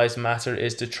saying their lives matter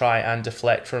is to try and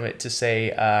deflect from it to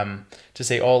say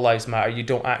all lives matter, you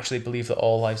don't actually believe that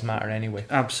all lives matter anyway.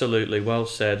 Absolutely, well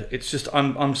said. It's just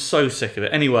I'm so sick of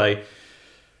it. Anyway,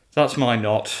 that's my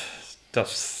not.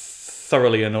 That's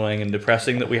thoroughly annoying and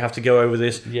depressing that we have to go over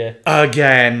this Yeah.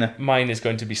 again. Mine is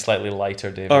going to be slightly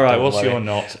lighter, David. All right, don't what's worry. your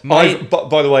knot? My-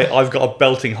 By the way, I've got a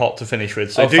belting hot to finish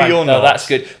with, so do fine. your No, knot. that's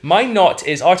good. My knot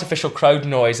is artificial crowd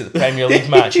noise at the Premier League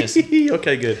matches.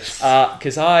 Okay, good.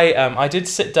 Because I did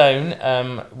sit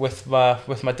down with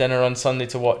my dinner on Sunday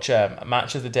to watch a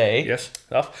match of the day. Yes.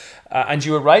 Stuff. And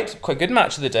you were right, quite good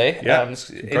match of the day. Yeah. It's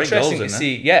Great interesting goals to in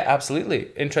see. there. Yeah, absolutely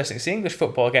interesting to see English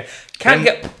football again. Ben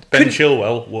Couldn't-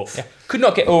 Chilwell, woof. Yeah, could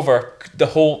not get over the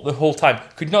whole time.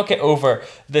 Could not get over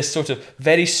this sort of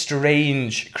very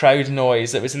strange crowd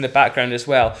noise that was in the background as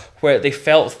well, where they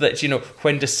felt that, you know,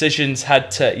 when decisions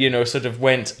had to, you know, sort of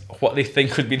went what they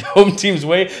think would be the home team's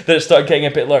way, that it started getting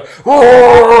a bit like,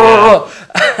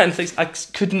 and things. I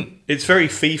couldn't. It's very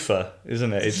FIFA,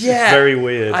 isn't it? It's Yeah, very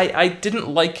weird. I didn't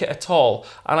like it at all,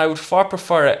 and I would far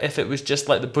prefer it if it was just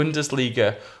like the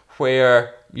Bundesliga,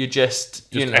 where you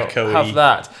just you know echoey. have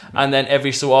that, and then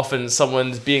every so often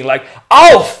someone's being like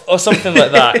 "Auf" or something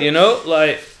like that, you know,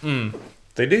 like.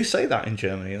 They do say that in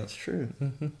Germany, that's true.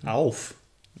 Alf.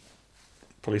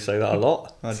 Probably say that a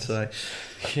lot, I'd say.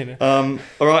 You know.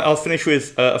 All right, I'll finish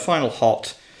with a final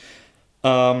hot.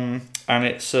 And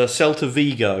it's Celta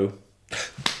Vigo.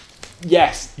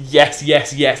 Yes.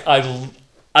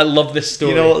 I love this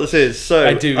story. You know what this is? So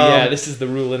I do. Yeah, this is the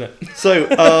rule, innit? So,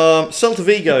 Celta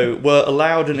Vigo were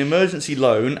allowed an emergency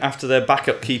loan after their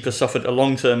backup keeper suffered a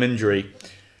long-term injury.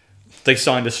 They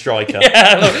signed a striker.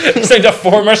 Yeah, signed a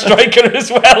former striker as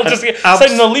well. Just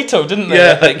signed Nolito, didn't they?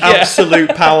 Yeah, I think?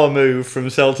 absolute power move from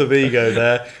Celta Vigo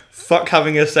there. Fuck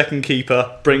having a second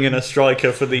keeper, bring in a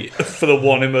striker for the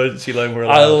one emergency loan we're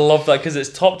I allowed. love that because it's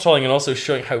top trolling and also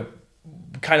showing how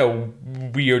kind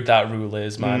of weird that rule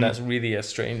is, man. That's really a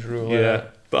strange rule. Yeah,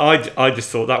 but I just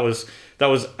thought that was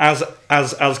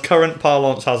as current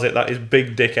parlance has it, that is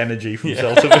big dick energy from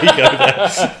Celta Vigo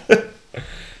there.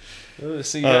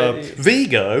 So, yeah,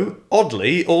 Vigo,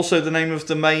 oddly, also the name of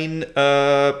the main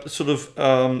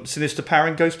sinister power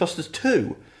in Ghostbusters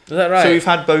 2. is that right? So we've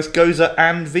had both Gozer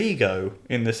and Vigo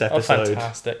in this oh, episode.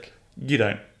 fantastic. You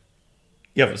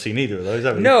haven't seen either of those,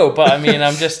 have you? No, but I mean,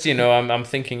 I'm just, you know, I'm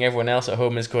thinking everyone else at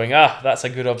home is going, that's a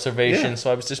good observation. Yeah.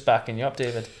 So I was just backing you up,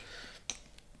 David.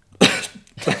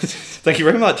 Thank you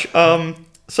very much.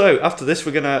 So after this,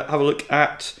 we're going to have a look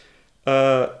at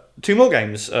two more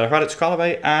games. Hradec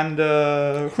Králové and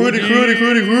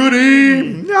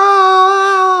Chrudim.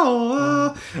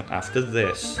 No! After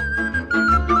this.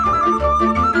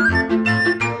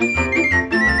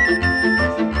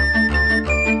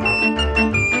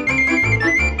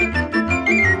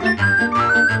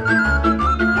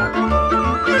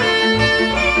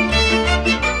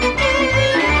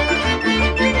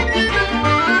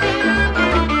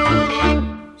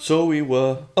 So we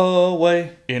were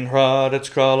away in Hradec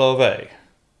Králové.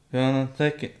 Gonna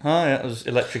take it high. That was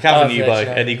Electric Avenue by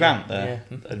Eddie Grant there.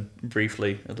 Yeah.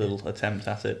 Briefly, a little attempt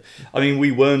at it. I mean, we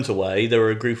weren't away. There were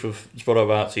a group of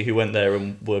Spodovaci who went there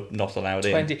and were not allowed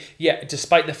in. Yeah,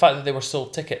 despite the fact that they were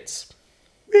sold tickets.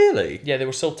 Really? Yeah, they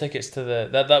were sold tickets to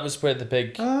that was where the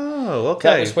big Oh, okay.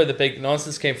 that was where the big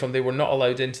nonsense came from. They were not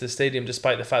allowed into the stadium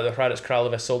despite the fact that Hradec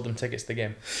Králové sold them tickets to the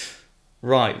game.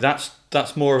 Right,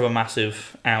 that's more of a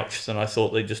massive ouch than I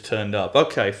thought they just turned up.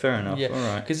 Okay, fair enough. Yeah, all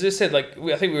right. because they said I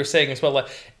think we were saying as well, like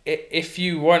if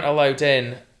you weren't allowed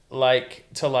in,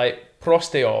 to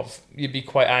Prostejov, you'd be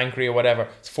quite angry or whatever.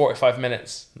 It's 45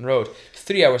 minutes on the road,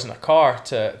 3 hours in a car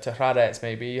to Hradec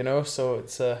maybe, you know. So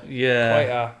it's quite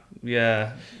a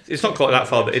It's not quite that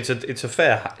far, but it's a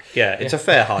fair it's a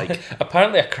fair hike.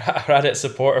 Apparently, a Hradec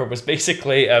supporter was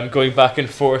basically going back and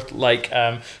forth,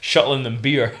 shuttling them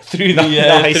beer through the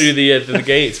Nice. through the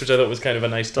gates, which I thought was kind of a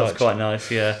nice touch. That's quite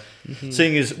nice, yeah.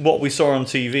 Seeing as what we saw on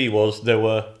TV was there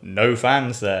were no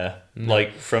fans there,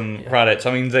 from Hradec.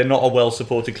 I mean, they're not a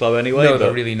well-supported club anyway. No,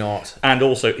 they're really not. And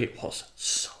also, it was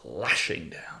slashing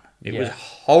down. It was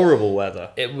horrible weather.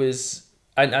 It was,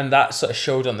 and that sort of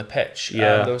showed on the pitch.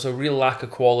 Yeah. There was a real lack of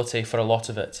quality for a lot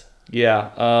of it.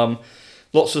 Yeah,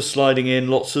 lots of sliding in,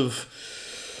 lots of...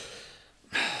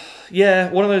 Yeah,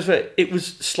 one of those where it was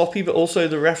sloppy, but also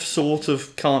the ref sort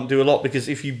of can't do a lot, because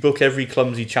if you book every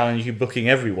clumsy challenge, you're booking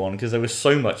everyone, because there was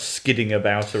so much skidding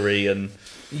aboutery and...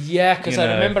 Yeah, because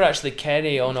I remember actually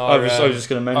Kenny on our, I was just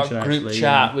going to mention our group actually,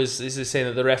 chat is saying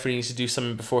that the referee needs to do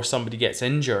something before somebody gets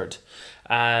injured.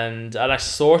 And I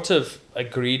sort of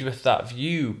agreed with that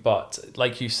view, but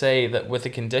like you say, that with the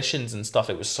conditions and stuff,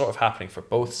 it was sort of happening for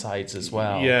both sides as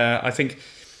well. Yeah, I think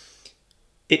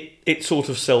it sort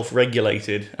of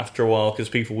self-regulated after a while, because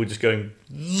people were just going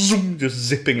zoom, just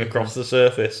zipping across the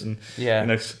surface and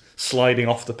sliding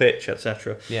off the pitch,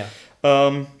 etc. Yeah.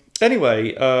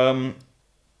 Anyway,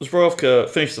 Zbrojovka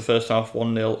finished the first half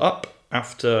 1-0 up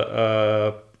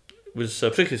after it was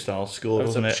Příchystal scored,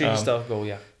 wasn't it? Příchystal goal,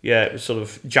 yeah. Yeah, it was sort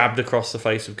of jabbed across the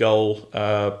face of goal.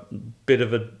 Bit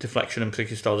of a deflection, and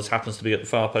Příchystal just happens to be at the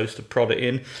far post to prod it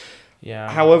in.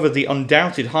 Yeah. However, the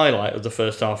undoubted highlight of the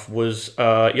first half was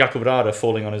Jakub Rada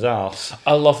falling on his arse.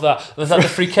 I love that. Was that the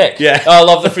free kick? Yeah. Oh, I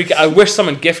love the free kick. I wish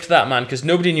someone gifted that, man, because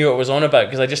nobody knew what it was on about,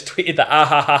 because I just tweeted that, ha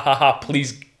ha ha ha,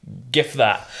 please gift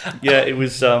that. Yeah, it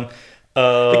was...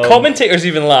 the commentators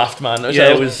even laughed, man.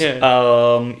 It was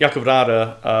Jakub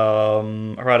Rada,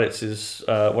 Hradec is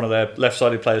one of their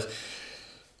left-sided players,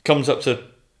 comes up to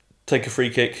take a free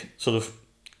kick, sort of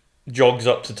jogs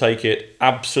up to take it,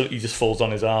 absolutely just falls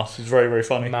on his arse. It's very, very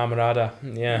funny. Mam Rada,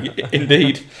 yeah.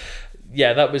 Indeed.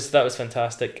 Yeah, that was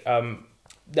fantastic.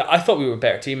 I thought we were a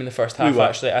better team in the first half.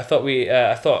 Actually, I thought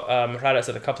Hradec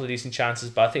had a couple of decent chances,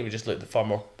 but I think we just looked far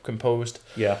more composed.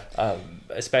 Yeah.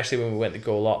 Especially when we went the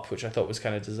goal up, which I thought was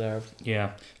kind of deserved.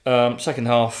 Yeah. Second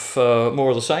half, more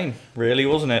of the same, really,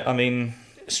 wasn't it? I mean,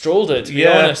 strolled it. To be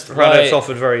honest, Hradec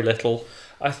offered very little.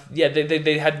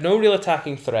 They had no real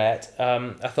attacking threat.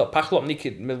 I thought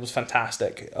Pachlopnik was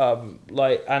fantastic.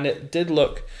 And it did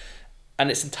look. And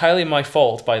it's entirely my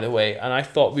fault, by the way. And I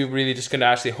thought we were really just going to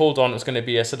actually hold on. It was going to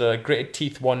be a sort of gritted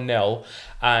teeth 1-0.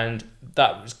 And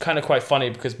that was kind of quite funny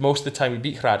because most of the time we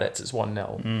beat Hradec, it's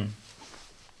 1-0.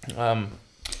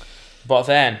 But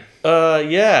then...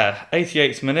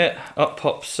 88th minute. Up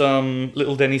pops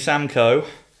little Denny Samko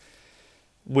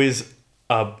with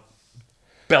a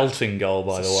belting goal,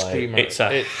 by the way. Screamer. It's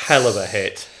a hell of a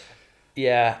hit.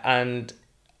 Yeah, and...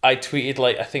 I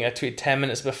tweeted 10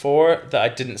 minutes before that I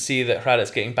didn't see that Hradec's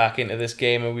getting back into this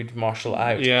game and we'd marshal it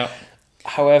out. Yeah.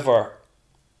 However,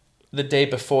 the day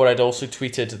before I'd also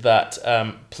tweeted that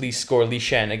please score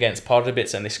Líšeň against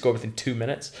Pardubice, and they scored within 2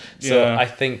 minutes. So I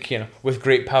think, with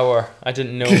great power, I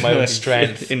didn't know my own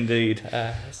strength. Indeed.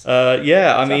 I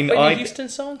mean, a Houston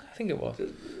song? I think it was.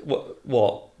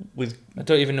 What? With? I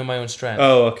don't even know my own strength.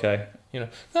 Oh, okay. I'm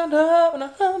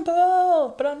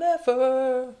humble, but I'm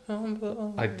never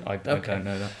humble. I don't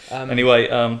know that. Anyway,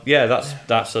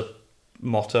 that's a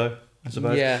motto, I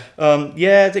suppose. Yeah.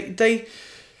 They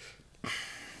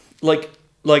like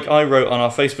I wrote on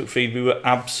our Facebook feed, we were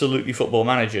absolutely football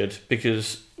managered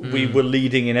because we were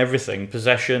leading in everything: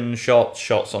 possession,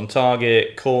 shots on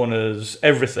target, corners,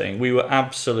 everything. We were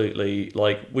absolutely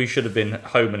we should have been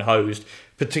home and hosed.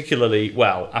 Particularly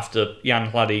after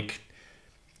Jan Hladík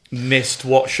missed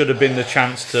what should have been the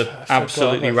chance to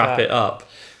absolutely wrap it up.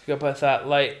 Forgot about that.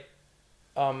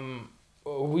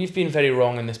 We've been very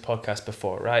wrong in this podcast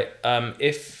before, right?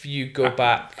 If you go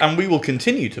back, and we will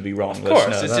continue to be wrong. Of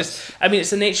course, it's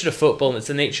the nature of football, and it's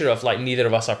the nature of neither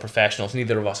of us are professionals,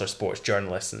 neither of us are sports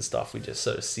journalists and stuff. We just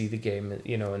sort of see the game,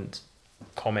 and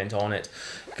comment on it.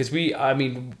 Because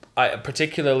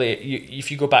particularly if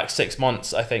you go back 6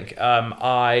 months, I think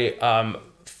I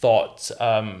thought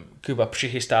Kuba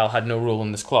Příchystal had no role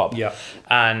in this club. Yeah.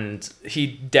 And he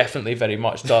definitely very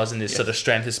much does in his sort of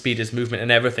strength, his speed, his movement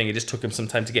and everything. It just took him some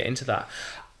time to get into that.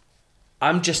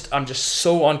 I'm just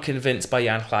so unconvinced by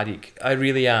Jan Hladík. I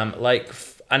really am.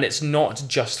 And it's not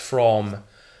just from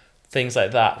things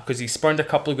like that, because he spurned a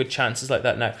couple of good chances like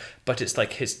that now, but it's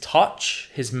his touch,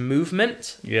 his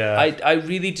movement. Yeah. I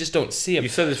really just don't see him. You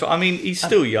said this, he's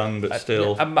still young, but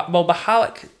still. Well,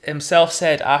 Machálek himself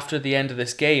said after the end of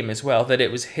this game as well that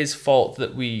it was his fault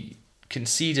that we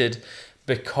conceded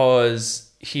because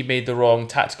he made the wrong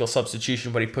tactical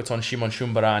substitution where he put on Szymon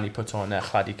Shumbara and he put on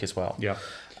Hladík as well. Yeah.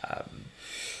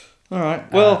 All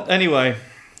right. Well, anyway,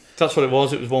 that's what it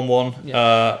was. It was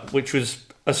 1-1, which was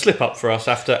a slip up for us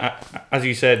after, as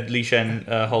you said,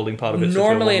 Líšeň holding part of it.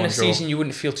 Normally in a season you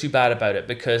wouldn't feel too bad about it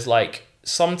because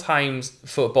sometimes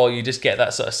football you just get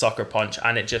that sort of sucker punch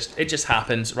and it just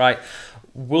happens, right?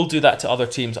 We'll do that to other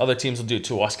teams will do it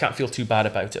to us. Can't feel too bad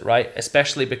about it, right?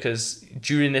 Especially because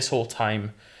during this whole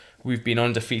time we've been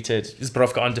undefeated.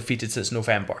 Zbrojovka undefeated since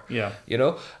November. Yeah.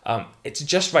 It's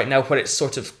just right now where it's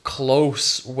sort of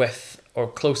close-ish with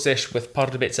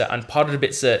Pardubice, and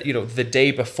Pardubice, the day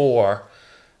before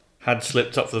had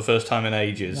slipped up for the first time in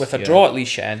ages. With a draw at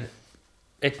Líšeň,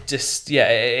 it just,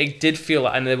 it did feel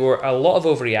and there were a lot of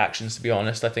overreactions, to be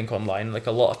honest, I think, online.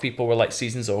 A lot of people were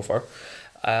season's over.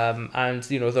 And,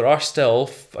 there are still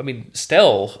 4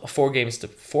 or 5 games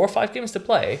to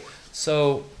play.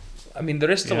 So,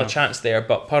 there is still a chance there,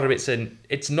 but Pardubice,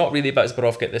 it's not really about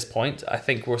Zbrojovka at this point. I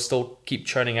think we'll still keep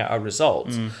churning out our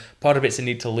results. Pardubice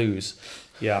need to lose.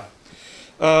 Yeah.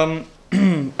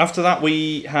 After that,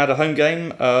 we had a home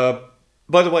game.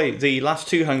 by the way, the last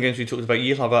 2 home games we talked about,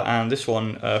 Jihlava and this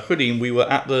one, Chrudim, we were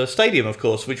at the stadium, of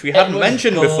course, which we hadn't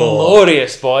mentioned before.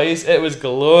 Glorious, boys. It was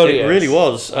glorious. It really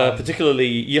was.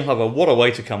 Particularly Jihlava, what a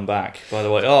way to come back, by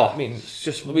the way. Oh, I mean, it's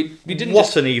just we didn't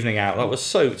what an evening out. That was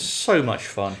so much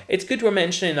fun. It's good we're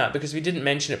mentioning that because we didn't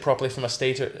mention it properly from a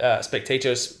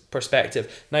spectator's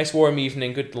perspective. Nice warm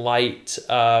evening, good light,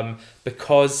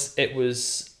 because it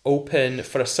was open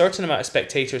for a certain amount of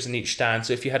spectators in each stand.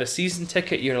 So if you had a season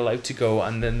ticket, you're allowed to go,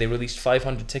 and then they released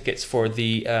 500 tickets for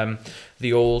the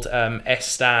old S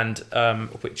stand,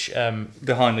 which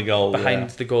behind the goal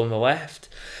the goal on the left.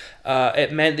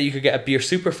 It meant that you could get a beer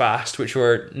super fast, which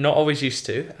we're not always used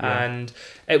to, and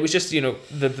it was just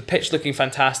the pitch looking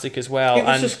fantastic as well,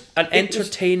 and just an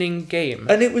entertaining game.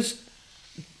 And it was,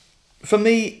 for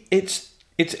me, it's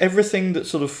everything that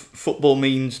sort of football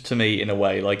means to me in a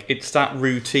way. Like, it's that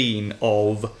routine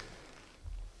of,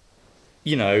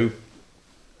 having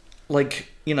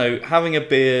a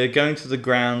beer, going to the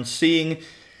ground, seeing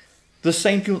the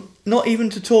same people, not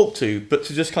even to talk to, but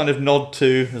to just kind of nod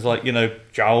to, as like,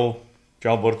 ciao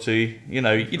Borti,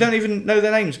 you don't even know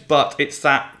their names, but it's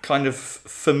that kind of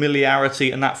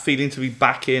familiarity and that feeling to be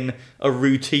back in a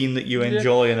routine that you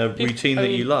enjoy and a routine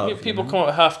that you love. People come out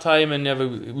at half time and you have a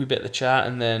wee bit of the chat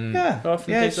and then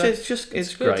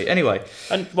it's great. Anyway,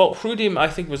 and Chrudim I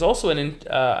think was also an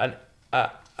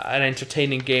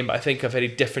entertaining game, but I think a very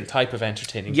different type of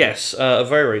entertaining. Yes, a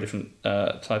very, very different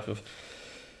type of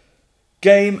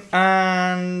game,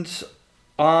 and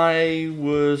I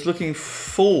was looking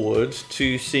forward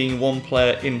to seeing one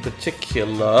player in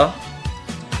particular.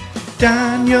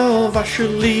 Daniel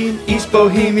Vashelin, East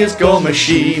Bohemia's goal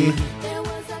machine.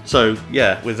 So,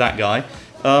 yeah, with that guy.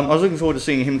 I was looking forward to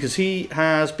seeing him because he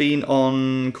has been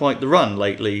on quite the run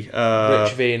lately.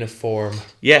 Rich vein of form.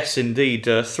 Yes, indeed.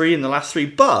 3 in the last 3.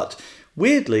 But,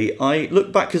 weirdly, I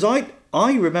look back because I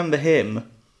remember him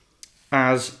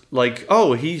as, like,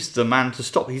 he's the man to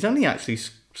stop. He's only actually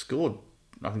scored,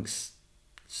 I think,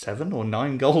 7 or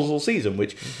 9 goals all season,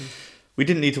 which we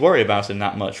didn't need to worry about him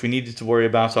that much. We needed to worry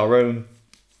about our own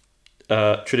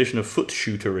tradition of foot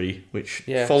shootery, which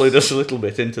followed us a little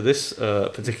bit into this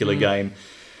particular game.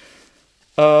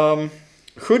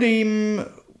 Chrudim,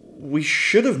 we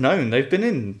should have known. They've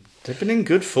been in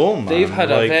good form. Man. They've had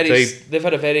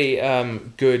a very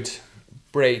good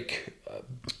break.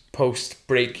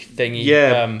 Post-break thingy.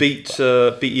 Yeah, beat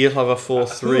Jihlava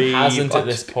 4-3. Who hasn't at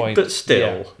this point? But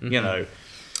still,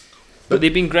 But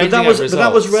they've been grinding out results. But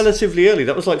that was relatively early.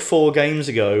 That was like 4 games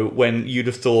ago when you'd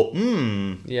have thought,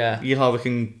 Jihlava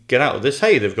can get out of this.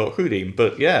 Hey, they've got Chrudim.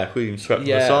 But Chrudim swept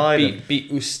to the side.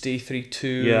 Beat Usti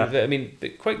 3-2. Yeah. I mean,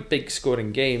 quite big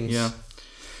scoring games. Yeah.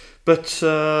 But,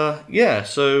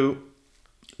 so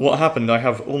what happened? I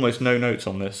have almost no notes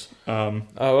on this.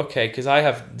 Okay, because I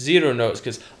have 0 notes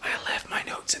because I left my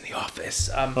notes in the office.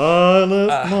 I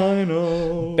left my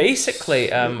notes. Basically,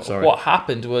 what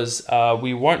happened was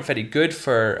we weren't very good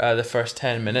for the first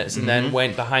 10 minutes and then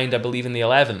went behind, I believe, in the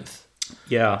 11th.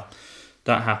 Yeah,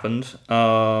 that happened.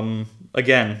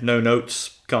 Again, no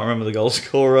notes. Can't remember the goal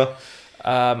scorer.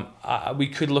 We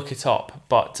could look it up,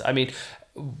 but I mean,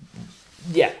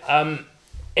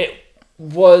 it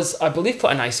was, I believe,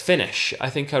 quite a nice finish. I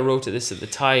think I wrote this at the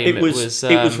time. It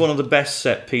was one of the best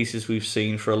set pieces we've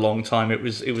seen for a long time. It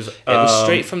was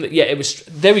straight from the it was.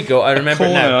 There we go. I remember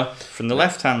it now. From the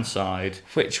left hand side,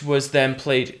 which was then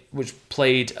played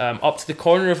up to the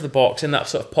corner of the box in that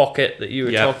sort of pocket that you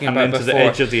were talking about and then before. To the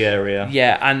edge of the area.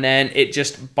 Yeah, and then it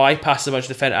just bypassed a bunch of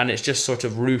defender and it's just sort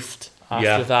of roofed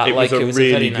after that. It was a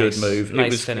really good nice, move.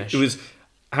 Nice finish. It was.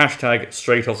 Hashtag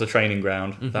straight off the training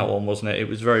ground. That one, wasn't it? It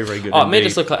was very, very good. It made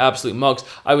us look like absolute mugs.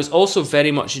 I was also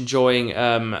very much enjoying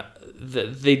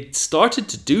they started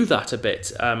to do that a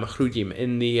bit, Chrudim,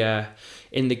 in the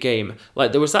game.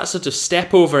 Like there was that sort of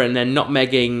step over and then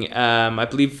nutmegging. I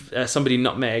believe somebody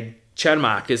nutmegged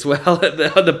Chermak as well at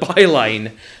the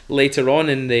byline later on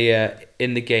in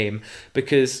the game,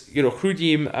 because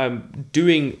Chrudim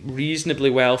doing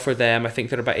reasonably well for them. I think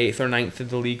they're about 8th or 9th in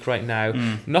the league right now.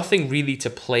 Nothing really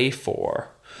to play for,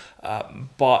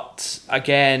 but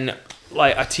again,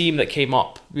 like a team that came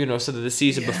up, sort of the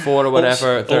season before or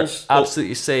whatever, they're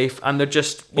absolutely safe, and they're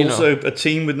just a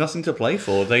team with nothing to play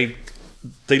for. They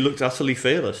looked utterly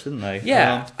fearless, didn't they?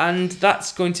 Yeah, and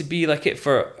that's going to be like it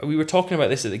for... We were talking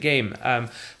about this at the game,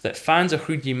 that fans of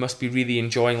Chrudim must be really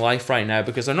enjoying life right now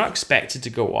because they're not expected to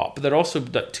go up, but they're also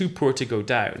too poor to go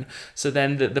down. So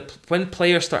then when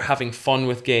players start having fun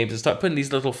with games and start putting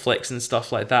these little flicks and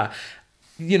stuff like that,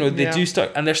 they do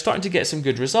start, and they're starting to get some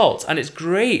good results. And it's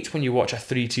great when you watch a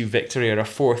 3-2 victory or a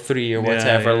 4-3 or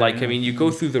whatever. I mean, you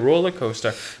go through the roller coaster.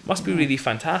 It must be really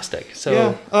fantastic.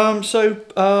 So,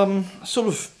 sort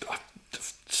of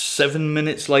 7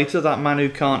 minutes later, that man who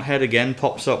can't head again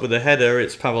pops up with a header.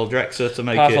 It's Pavel Dreksa to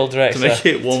make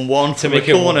it 1-1 from a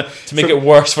corner. To make it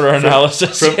worse for our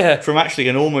analysis. From actually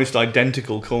an almost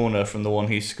identical corner from the one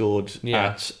he scored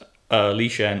at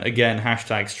Líšeň. Again,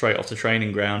 hashtag straight off the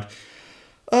training ground.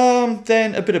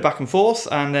 Then a bit of back and forth,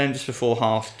 and then just before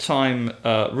half time,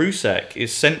 Rusek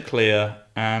is sent clear,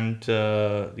 and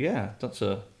that's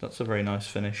a very nice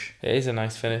finish. It is a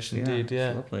nice finish indeed. Yeah,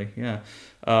 it's lovely. Yeah,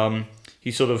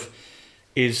 he sort of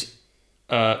is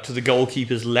to the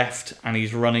goalkeeper's left, and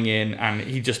he's running in, and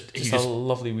he just a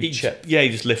lovely wee chip. Yeah, he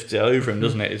just lifts it over him,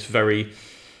 doesn't it? It's very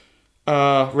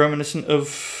reminiscent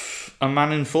of a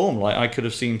man in form. Like I could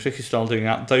have seen Příchystal doing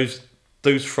that.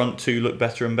 Those front two look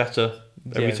better and better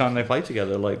every time they play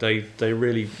together. Like they're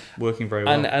really working very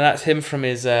well. And that's him from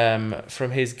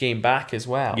his game back as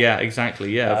well. Yeah,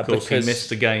 exactly. Yeah, of course he missed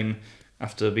the game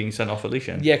after being sent off at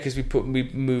Líšeň. Yeah, because we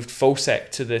moved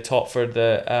Fosek to the top for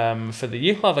the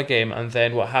Jihlava game, and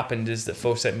then what happened is that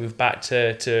Fosek moved back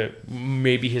to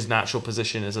maybe his natural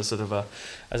position as a sort of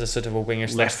a winger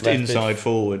left inside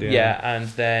forward. Yeah, and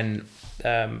then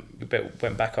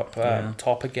went back up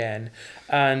top again.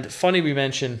 And funny we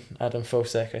mention Adam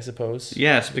Fosek, I suppose.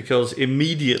 Yes, because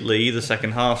immediately the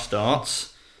second half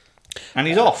starts, and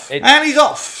he's off.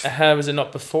 Was it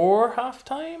not before half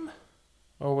time?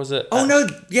 Or was it? Oh no!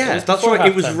 Yeah, that's right.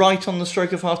 It was right on the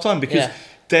stroke of half time, because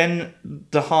then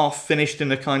the half finished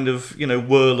in a kind of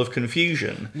whirl of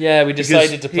confusion. Yeah, we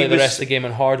decided to play the rest of the game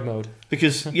in hard mode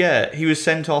because he was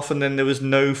sent off, and then there was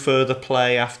no further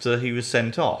play after he was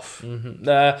sent off. Mm-hmm.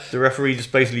 The referee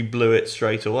just basically blew it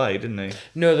straight away, didn't he?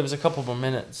 No, there was a couple more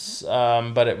minutes,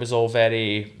 but it was all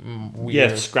very weird.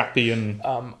 Yeah, scrappy and.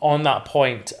 On that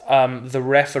point, the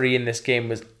referee in this game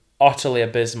was utterly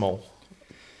abysmal.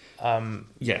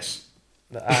 Yes.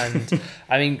 And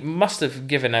I mean, must have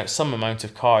given out some amount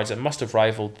of cards. It must have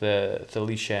rivaled the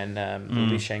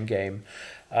Líšeň game,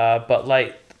 but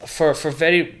like for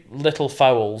very little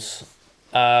fouls,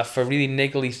 for really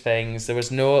niggly things, there was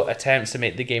no attempts to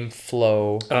make the game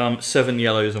flow. 7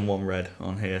 yellows and 1 red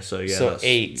on here, so yeah. So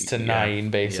 8 to 9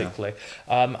 basically,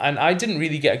 and I didn't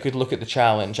really get a good look at the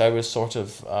challenge. I was sort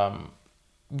of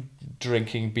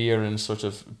drinking beer and sort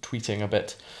of tweeting a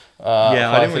bit.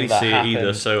 I didn't really see it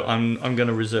either, so I'm going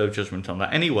to reserve judgment on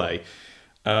that. Anyway,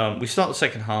 we start the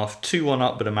second half 2-1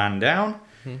 up but a man down,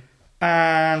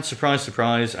 and surprise,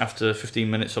 surprise, after 15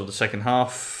 minutes of the second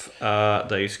half,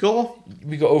 they score.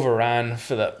 We got overran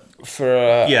for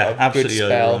a good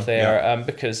spell there,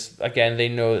 because again they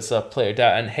know it's a player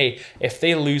down, and hey, if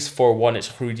they lose 4-1, it's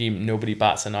Chrudim, nobody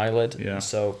bats an eyelid. Yeah.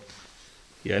 So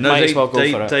might as well go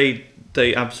for it.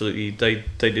 They absolutely they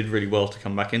did really well to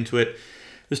come back into it.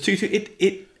 It was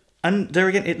 2-2. And there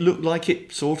again, it looked like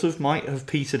it sort of might have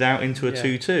petered out into a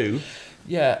 2-2.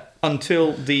 Yeah.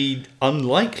 Until the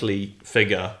unlikely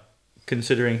figure,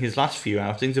 considering his last few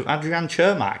outings, of Adrian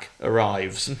Čermák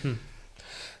arrives. Mm-hmm.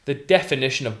 The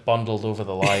definition of bundled over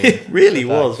the line. It really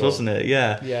was, wasn't it?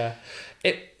 Yeah. Yeah.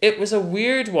 It was a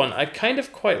weird one. I kind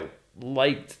of quite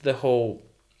liked the whole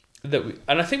and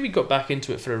I think we got back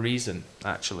into it for a reason,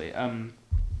 actually.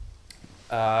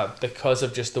 Because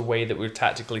of just the way that we were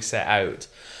tactically set out,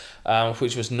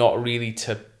 which was not really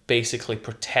to basically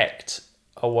protect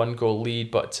a 1-goal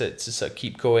lead, but to sort of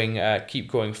keep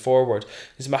going forward.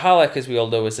 Because Machálek, as we all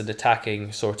know, is an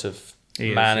attacking sort of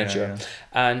manager,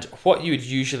 and what you would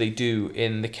usually do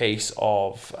in the case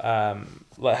of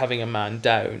like having a man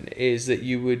down is that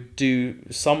you would do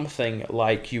something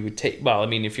like you would take. Well, I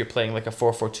mean, if you're playing like a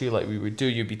 4-4-2, like we would do,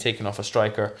 you'd be taking off a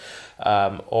striker,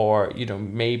 or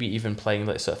maybe even playing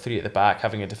like sort of 3 at the back,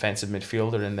 having a defensive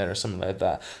midfielder in there or something like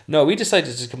that. No, we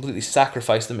decided to completely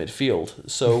sacrifice the midfield,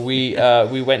 so we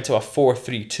went to a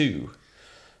 4-3-2,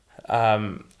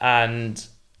 and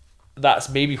that's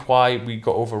maybe why we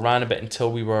got overran a bit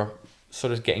until we were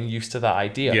sort of getting used to that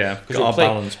idea. Yeah, got our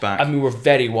balance back. And we were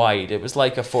very wide. It was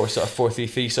like a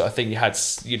 4-3-3 sort of thing. You had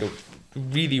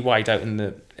really wide out on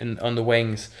the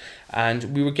wings,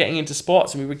 and we were getting into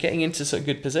spots and we were getting into sort of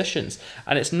good positions.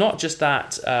 And it's not just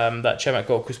that that Čermák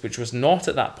goal, which was not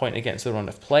at that point against the run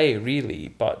of play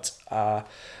really, but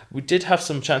we did have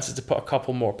some chances to put a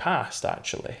couple more past.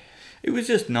 Actually, it was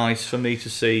just nice for me to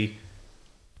see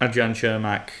Adrian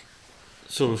Čermák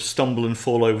sort of stumble and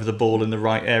fall over the ball in the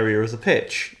right area of the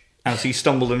pitch, as he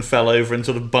stumbled and fell over and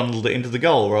sort of bundled it into the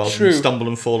goal, rather than stumble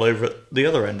and fall over at the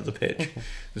other end of the pitch. It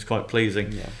was quite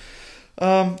pleasing.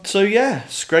 So yeah,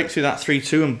 scraped through that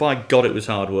 3-2, and by God, it was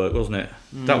hard work, wasn't it?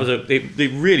 That was they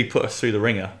really put us through the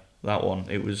ringer. That one,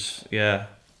 it was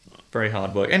very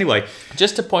hard work. Anyway,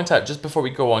 just to point out, just before we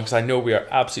go on, because I know we are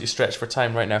absolutely stretched for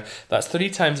time right now, that's 3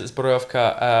 times that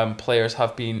Zbrojovka players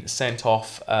have been sent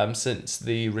off since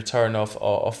the return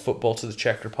of football to the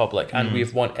Czech Republic, and we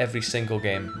have won every single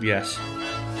game. Yes.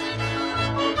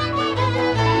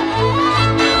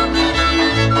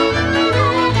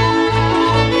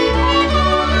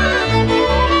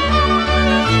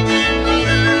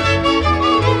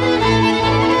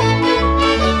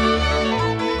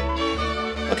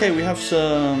 Okay, we have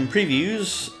some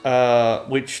previews,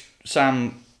 which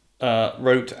Sam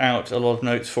wrote out a lot of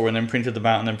notes for and then printed them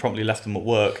out and then promptly left them at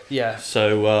work. Yeah.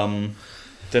 So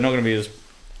they're not going to be as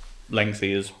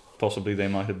lengthy as possibly they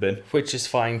might have been. Which is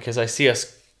fine, because I see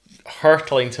us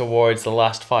hurtling towards the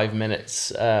last 5 minutes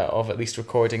of at least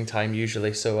recording time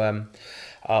usually. So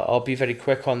I'll be very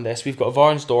quick on this. We've got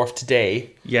Varnsdorf today.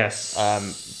 Yes.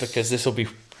 Because it'll be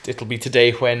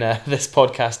today when this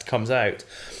podcast comes out.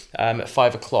 At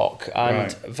 5 o'clock, and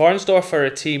right. Varnsdorf are a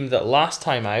team that last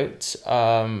time out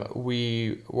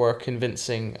we were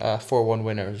convincing 4-1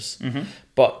 winners,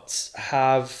 but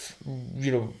have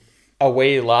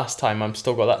away last time. I'm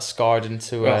still got that scarred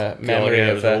into memory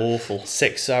of awful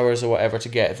 6 hours or whatever to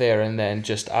get there, and then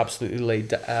just absolutely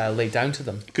lay down to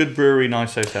them. Good brewery,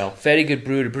 nice hotel. Very good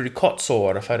brewery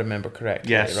Kotsor, if I remember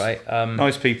correctly. Yes, right.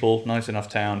 Nice people, nice enough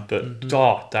town, but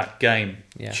that game.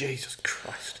 Yeah. Jesus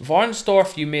Christ.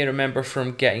 Varnsdorf, you may remember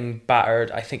from getting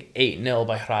battered, I think 8-0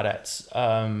 by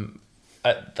Hradec.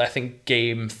 I think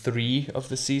game 3 of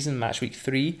the season, match week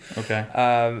 3. Okay.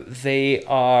 They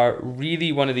are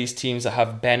really one of these teams that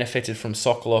have benefited from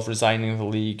Sokolov resigning the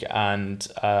league and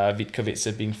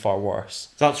Vitkovice being far worse.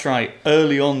 That's right.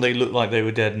 Early on, they looked like they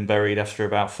were dead and buried after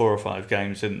about 4 or 5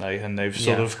 games, didn't they? And they've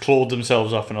sort of clawed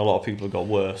themselves up, and a lot of people have got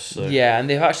worse. So. Yeah, and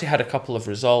they've actually had a couple of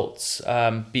results.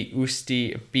 Beat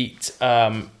Usti, beat...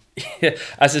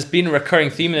 as has been a recurring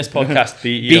theme in this podcast,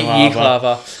 beat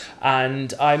Jihlava.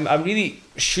 And we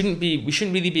shouldn't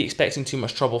really be expecting too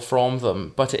much trouble from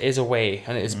them, but it is away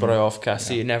and it is Zbrojovka,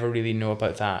 so you never really know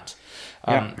about that.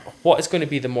 What is going to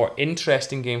be the more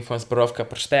interesting game from a Zbrojovka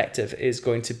perspective is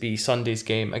going to be Sunday's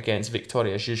game against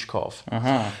Viktoria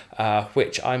Žižkov,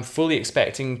 which I'm fully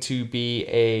expecting to be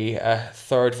a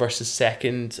third versus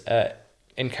second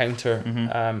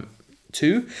encounter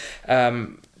too.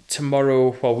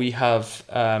 Tomorrow, while we have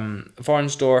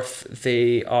Varnsdorf,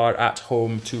 they are at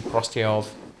home to Prostejov.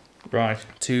 Right.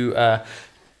 To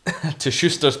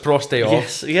Schuster's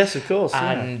Prostejov. Yes, of course.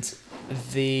 And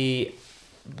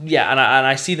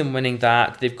I see them winning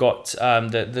that. They've got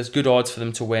there's good odds for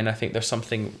them to win. I think there's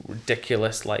something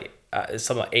ridiculous like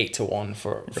something like 8-1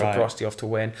 for Prostejov to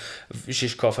win.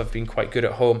 Žižkov have been quite good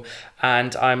at home,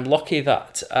 and I'm lucky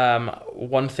that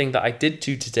one thing that I did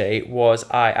do today was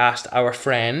I asked our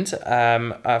friend,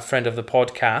 a friend of the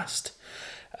podcast,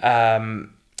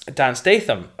 Dan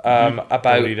Statham,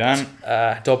 about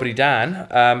Dobry Dan.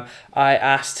 I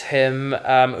asked him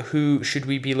who should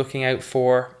we be looking out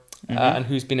for and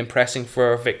who's been impressing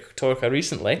for Viktorka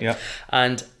recently,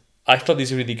 and I thought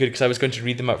these were really good because I was going to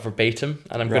read them out verbatim,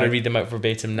 and I'm going to read them out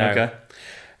verbatim now. Okay.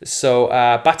 So,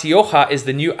 Batioja is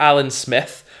the new Alan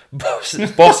Smith,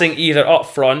 bossing either up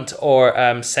front or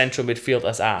central midfield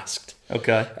as asked.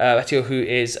 Okay. Batio, who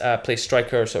is plays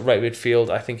striker, so right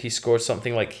midfield. I think he scored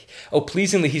something like...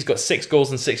 pleasingly, he's got 6 goals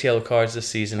and 6 yellow cards this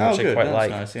season, which I quite like.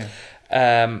 Nice,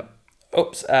 yeah.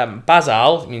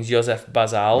 Bazal, means Josef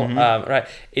Bazal, right,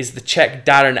 is the Czech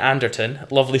Darren Anderton.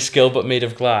 Lovely skill, but made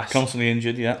of glass. Constantly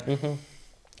injured, yeah.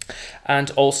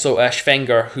 And also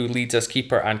Schwenger, who leads as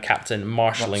keeper and captain,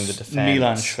 marshalling the defence.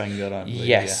 Milan Schwenger, I believe.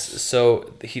 Yes,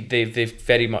 so they've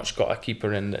very much got a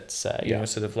keeper in that's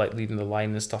sort of like leading the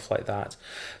line and stuff like that.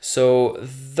 So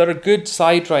they're a good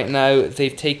side right now.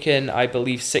 They've taken, I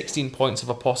believe, 16 points of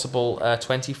a possible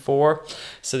 24.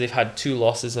 So they've had 2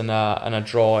 losses and a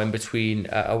draw in between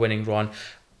a winning run.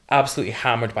 Absolutely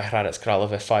hammered by Hradec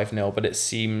Králové 5-0, but it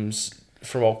seems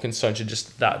from all concerned to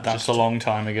just that. That's a long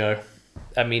time ago.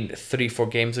 I mean, 3-4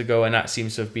 games ago, and that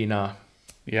seems to have been a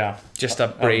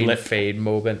brain fade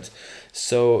moment.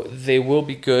 So they will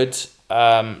be good.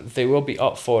 They will be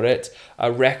up for it.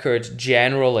 A record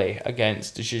generally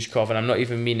against Žižkov, and I'm not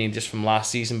even meaning just from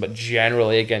last season, but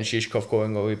generally against Žižkov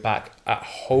going all the way back at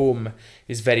home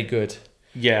is very good.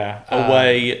 Yeah,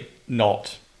 away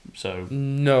not so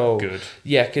good.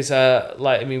 Yeah, because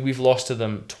we've lost to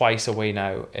them twice away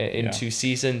now in 2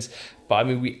 seasons, but I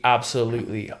mean we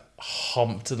absolutely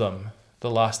humped them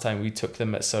the last time we took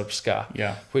them at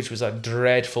Srbska, which was a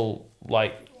dreadful,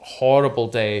 horrible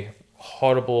day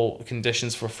horrible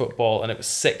conditions for football, and it was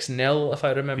 6-0 if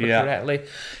I remember correctly.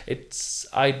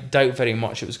 I doubt very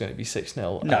much it was going to be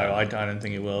 6-0. No, I don't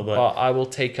think it will. But I will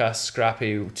take a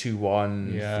scrappy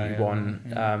 2-1,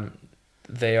 3-1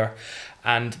 there,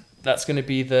 and that's going to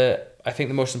be I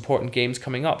think the most important games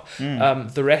coming up.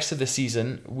 The rest of the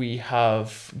season we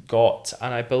have got,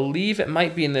 and I believe it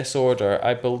might be in this order.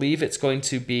 I believe it's going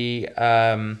to be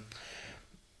Slavoj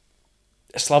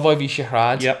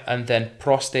Vyšehrad, and then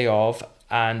Prostejov,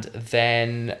 and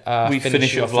then we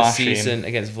finish off the season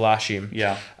against Vlašim.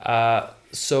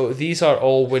 So these are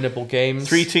all winnable games.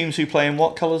 3 teams who play in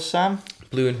what colours, Sam?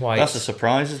 Blue and white. That's a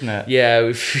surprise, isn't it? Yeah,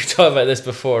 we've talked about this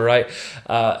before, right?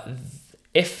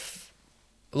 If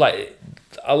like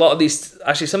a lot of these,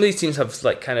 actually some of these teams have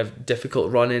like kind of difficult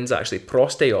run-ins. Actually,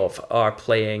 Prostejov are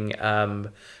playing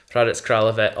Hradec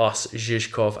Králové, us,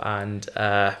 Žižkov, and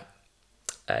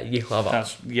Jihlava.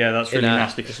 That's really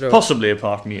nasty. Possibly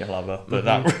apart from Jihlava, but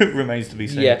that remains to be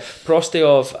seen. Yeah,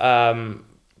 Prostejov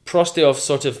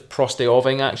sort of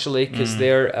Prostejoving actually, because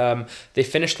they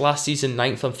finished last season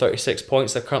 9th on 36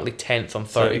 points. They're currently 10th on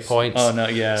 30 points. Oh no,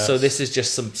 yeah. So this is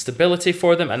just some stability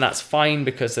for them, and that's fine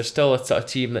because they're still a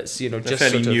team that's they're just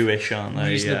fairly sort of newish, aren't they?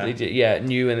 Reasonably,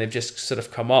 new, and they've just sort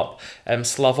of come up.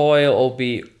 Slavoj will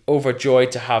be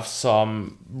overjoyed to have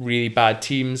some really bad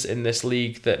teams in this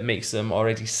league that makes them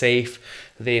already safe.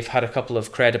 They've had a couple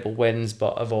of credible wins,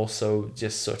 but have also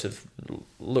just sort of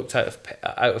looked out of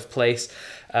place.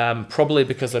 Probably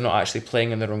because they're not actually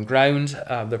playing in their own ground.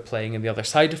 They're playing in the other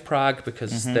side of Prague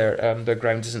because their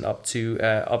ground isn't up to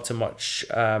much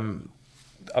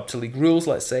up to league rules,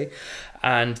 let's say.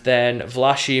 And then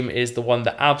Vlašim is the one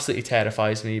that absolutely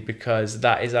terrifies me because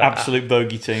that is an absolute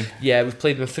bogey team. Yeah, we've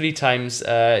played them 3 times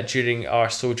during our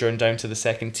sojourn down to the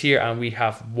second tier, and we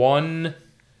have won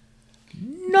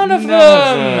none of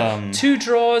them. 2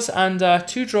 draws and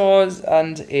 2 draws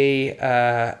and a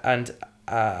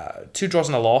 2 draws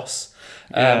and a loss.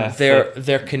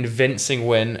 Their convincing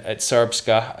win at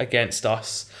Serbska against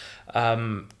us.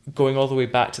 Going all the way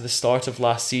back to the start of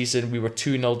last season, we were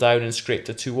 2-0 down and scraped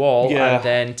a 2-2, and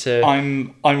then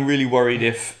I'm really worried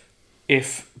if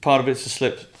part of it's a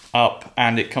slip up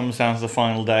and it comes down to the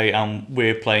final day and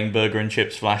we're playing burger and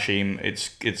chips Vlašim,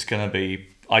 it's gonna be.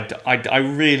 I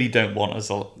really don't want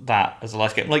that as a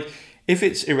last game. Like, if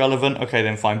it's irrelevant, okay,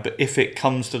 then fine. But if it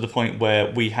comes to the point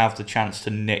where we have the chance to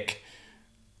nick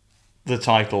the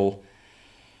title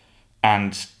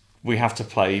and we have to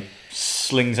play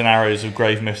slings and arrows of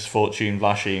grave misfortune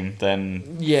Vlašim,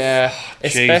 then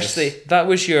especially that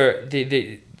was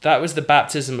that was the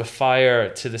baptism of fire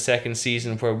to the second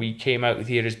season, where we came out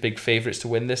here as big favourites to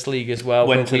win this league as well.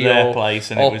 Went to their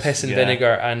place and all it was piss and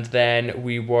vinegar, and then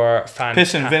we were fantastic.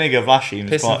 Piss and vinegar Vlašim.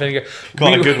 Piss and vinegar.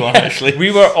 Quite a good one, actually.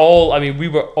 We were all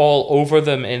over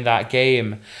them in that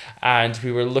game, and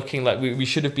we were looking like we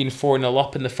should have been 4-0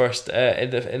 up in the first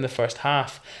in the first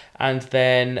half, and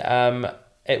then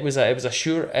it was a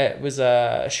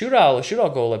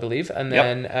Shural goal, I believe, and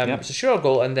then it was a Shural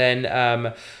goal, and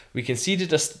then we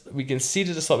conceded a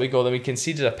slightly goal, then we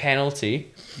conceded a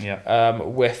penalty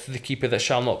with the keeper that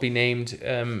shall not be named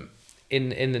in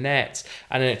the net,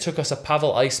 and then it took us a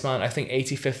Pavel Eismann, I think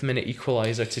 85th minute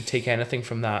equaliser to take anything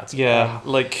from that.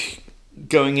 Like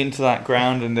going into that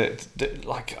ground, and I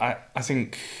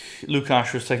think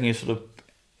Lukáš was taking a sort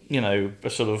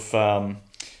of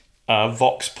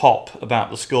vox pop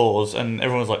about the scores, and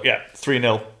everyone was like,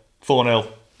 3-0, 4-0,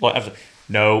 like,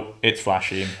 no, it's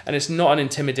Vlašim. And it's not an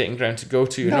intimidating ground to go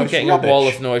to. You're not getting rubbish. A wall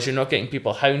of noise. You're not getting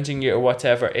people hounding you or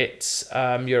whatever. It's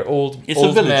your old a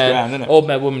old village men, ground, isn't it? Old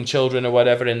men, women, children, or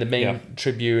whatever in the main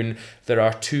tribune. There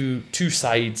are three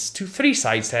sides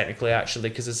technically, actually,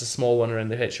 because there's a small one around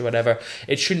the pitch or whatever.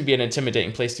 It shouldn't be an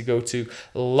intimidating place to go to.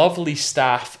 Lovely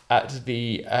staff at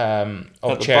the bar,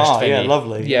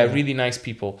 lovely. Really nice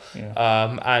people.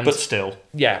 But still.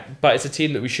 Yeah, but it's a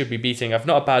team that we should be beating. I've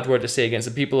not a bad word to say against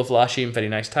the people of Vlašim. Very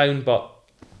nice town, but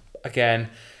again,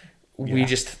 they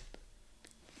just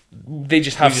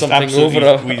have something over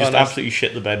us. We just absolutely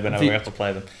shit the bed whenever we have to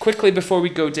play them. Quickly before we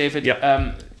go, David,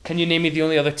 can you name me the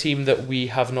only other team that we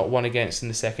have not won against in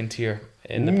the second tier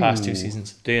in the past 2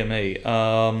 seasons? Dear me.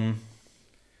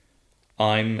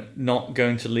 I'm not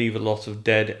going to leave a lot of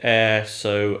dead air,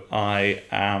 so I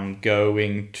am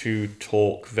going to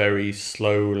talk very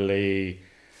slowly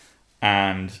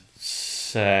and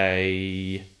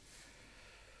say...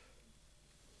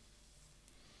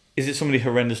 Is it somebody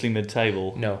horrendously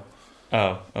mid-table? No.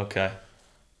 Oh, okay.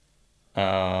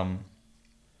 So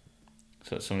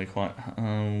it's somebody quite...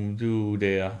 Oh,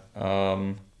 dear.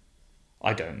 I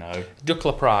don't know.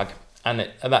 Dukla Prague. And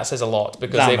that says a lot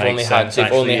because That they've only makes sense,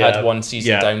 had one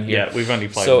season down here. Yeah, we've only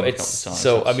played so them a couple of times.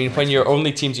 So I mean, when your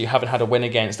only teams you haven't had a win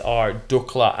against are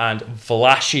Dukla and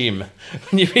Vlašim,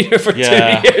 when you've been here for 2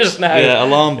 years now. Yeah,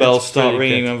 alarm bells start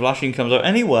ringing when Vlašim comes out.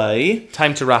 Anyway,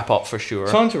 time to wrap up for sure.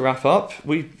 Time to wrap up.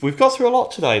 We've got through a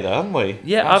lot today, though, haven't we?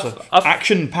 Yeah, I've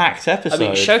action-packed episode. I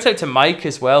mean, shout out to Mike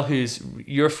as well, who's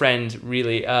your friend,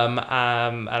 really, and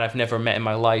I've never met in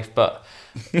my life, but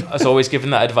I was always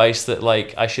given that advice that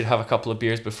like I should have a couple of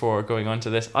beers before going on to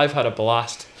this. I've had a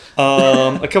blast.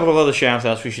 A couple of other shout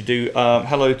outs we should do.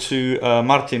 Hello to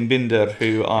Martin Binder,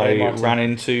 who I ran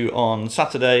into on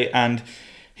Saturday, and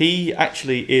he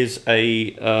actually is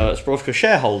a Sprovka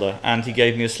shareholder, and he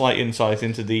gave me a slight insight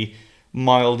into the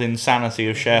mild insanity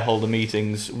of shareholder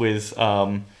meetings with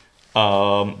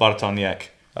Bartoniek.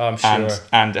 I'm sure.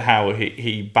 And how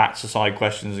he bats aside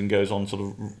questions and goes on sort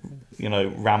of,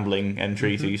 rambling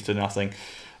entreaties to nothing.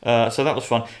 So that was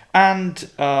fun. And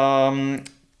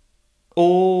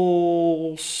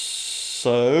also,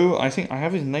 I think I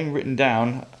have his name written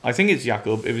down. I think it's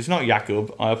Jakub. If it's not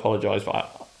Jakub, I apologise, but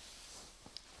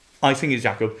I think it's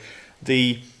Jakub.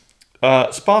 The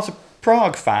Sparta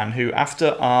Prague fan who,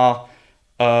 after our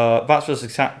Bats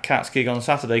vs. Cats gig on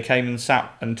Saturday, came and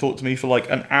sat and talked to me for like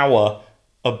an hour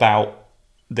about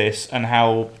this and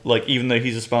how, like, even though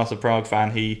he's a Sparta Prague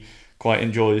fan, he quite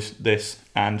enjoys this,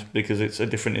 and because it's a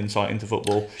different insight into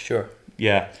football. Sure.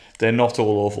 Yeah, they're not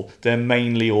all awful. They're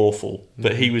mainly awful,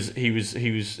 but he was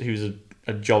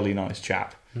a jolly nice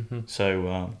chap. Mm-hmm.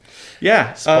 So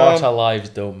Sparta lives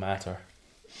don't matter.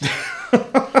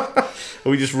 Are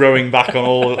we just rowing back on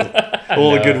all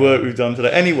the good work we've done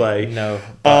today? Anyway,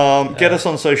 get us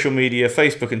on social media,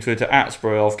 Facebook and Twitter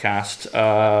 @Zbrojovcast.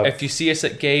 If you see us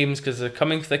at games, because they're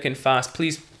coming thick and fast,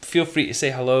 please feel free to say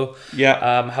hello.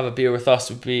 Yeah. Have a beer with us.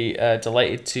 We'd be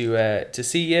delighted to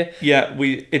see you. Yeah,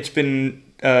 it's been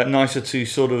nicer to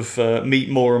sort of meet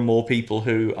more and more people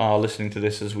who are listening to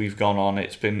this as we've gone on.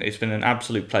 It's been an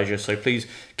absolute pleasure. So please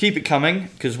keep it coming,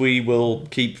 because we will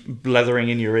keep blethering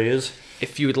in your ears.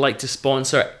 If you would like to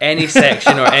sponsor any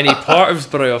section or any part of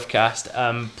Zbrojovcast,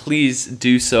 please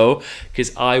do so,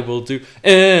 because I will do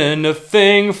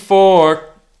anything for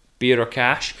beer or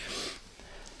cash.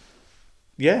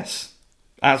 Yes,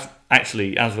 as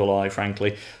will I,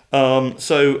 frankly.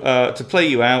 So to play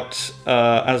you out,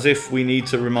 as if we need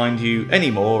to remind you any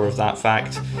more of that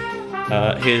fact,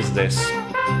 here's this.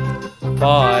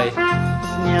 Bye.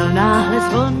 Zněl náhle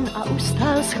zvon a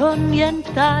ustal schon, jen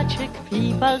ptáček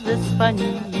pípal ze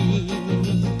spaní.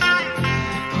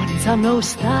 On za mnou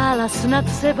stál a snad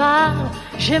se bál,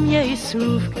 že mě i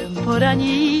slůvkem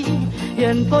poraní.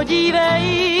 Jen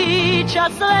podívej,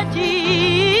 čas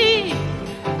letí.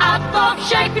 A to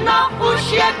všechno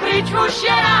už je pryč, už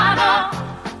je ráno.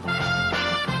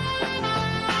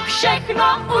 Všechno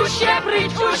už je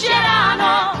pryč, už je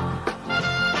ráno.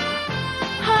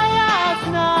 A já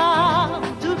znám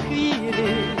tu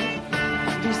chvíli,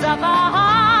 když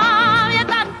zaváhám, je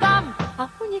tam a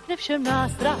unikne všem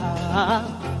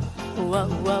nástrahám.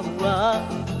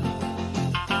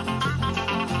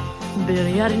 Byl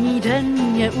jarní den,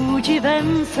 mě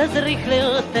údivem se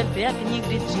zrychlil tep jak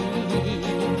nikdy dřív.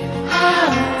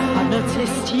 A noci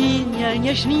stín měl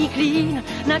něžný klín,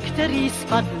 na který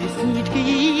spadly snídky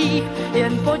jich.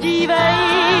 Jen podívej,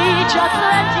 čas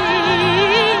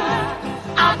letí.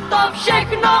 A to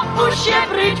všechno už je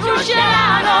pryč, už je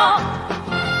ráno.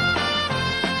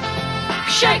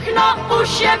 Všechno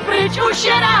už je pryč, už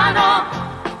je ráno.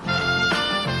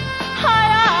 A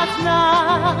já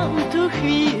znám tu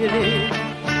chvíli,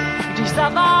 když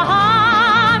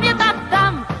zaváhám, je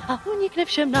tam a unikne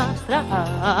všem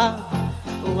nástrahám.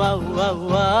 Wow, wow,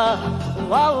 wow,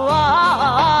 wow, wow.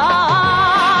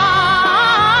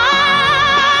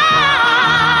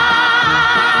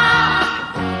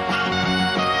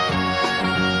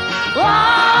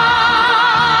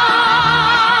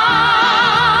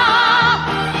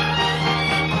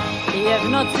 Je v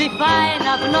noci fajn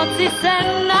a v noci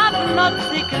sen a v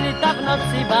noci klid a v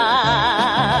noci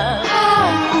bál.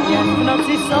 Jen v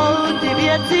noci jsou ty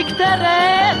věci,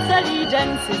 které celý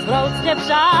den si zvroucně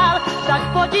přál. Tak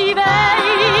podívej,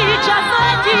 čas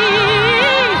letí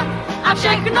a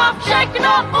všechno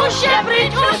už je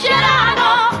pryč, už je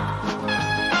ráno.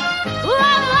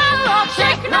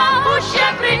 Všechno už je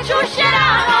pryč, už je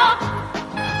ráno.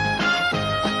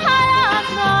 A já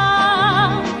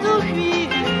znám tu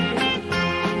chvíli,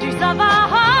 když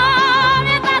zaváhám,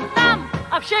 je tam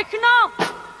a všechno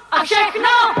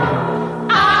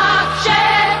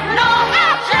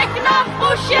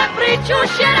už je pryč,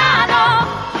 už je ráno.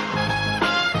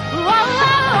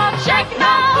 Všechno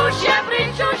už je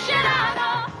pryč, už je ráno.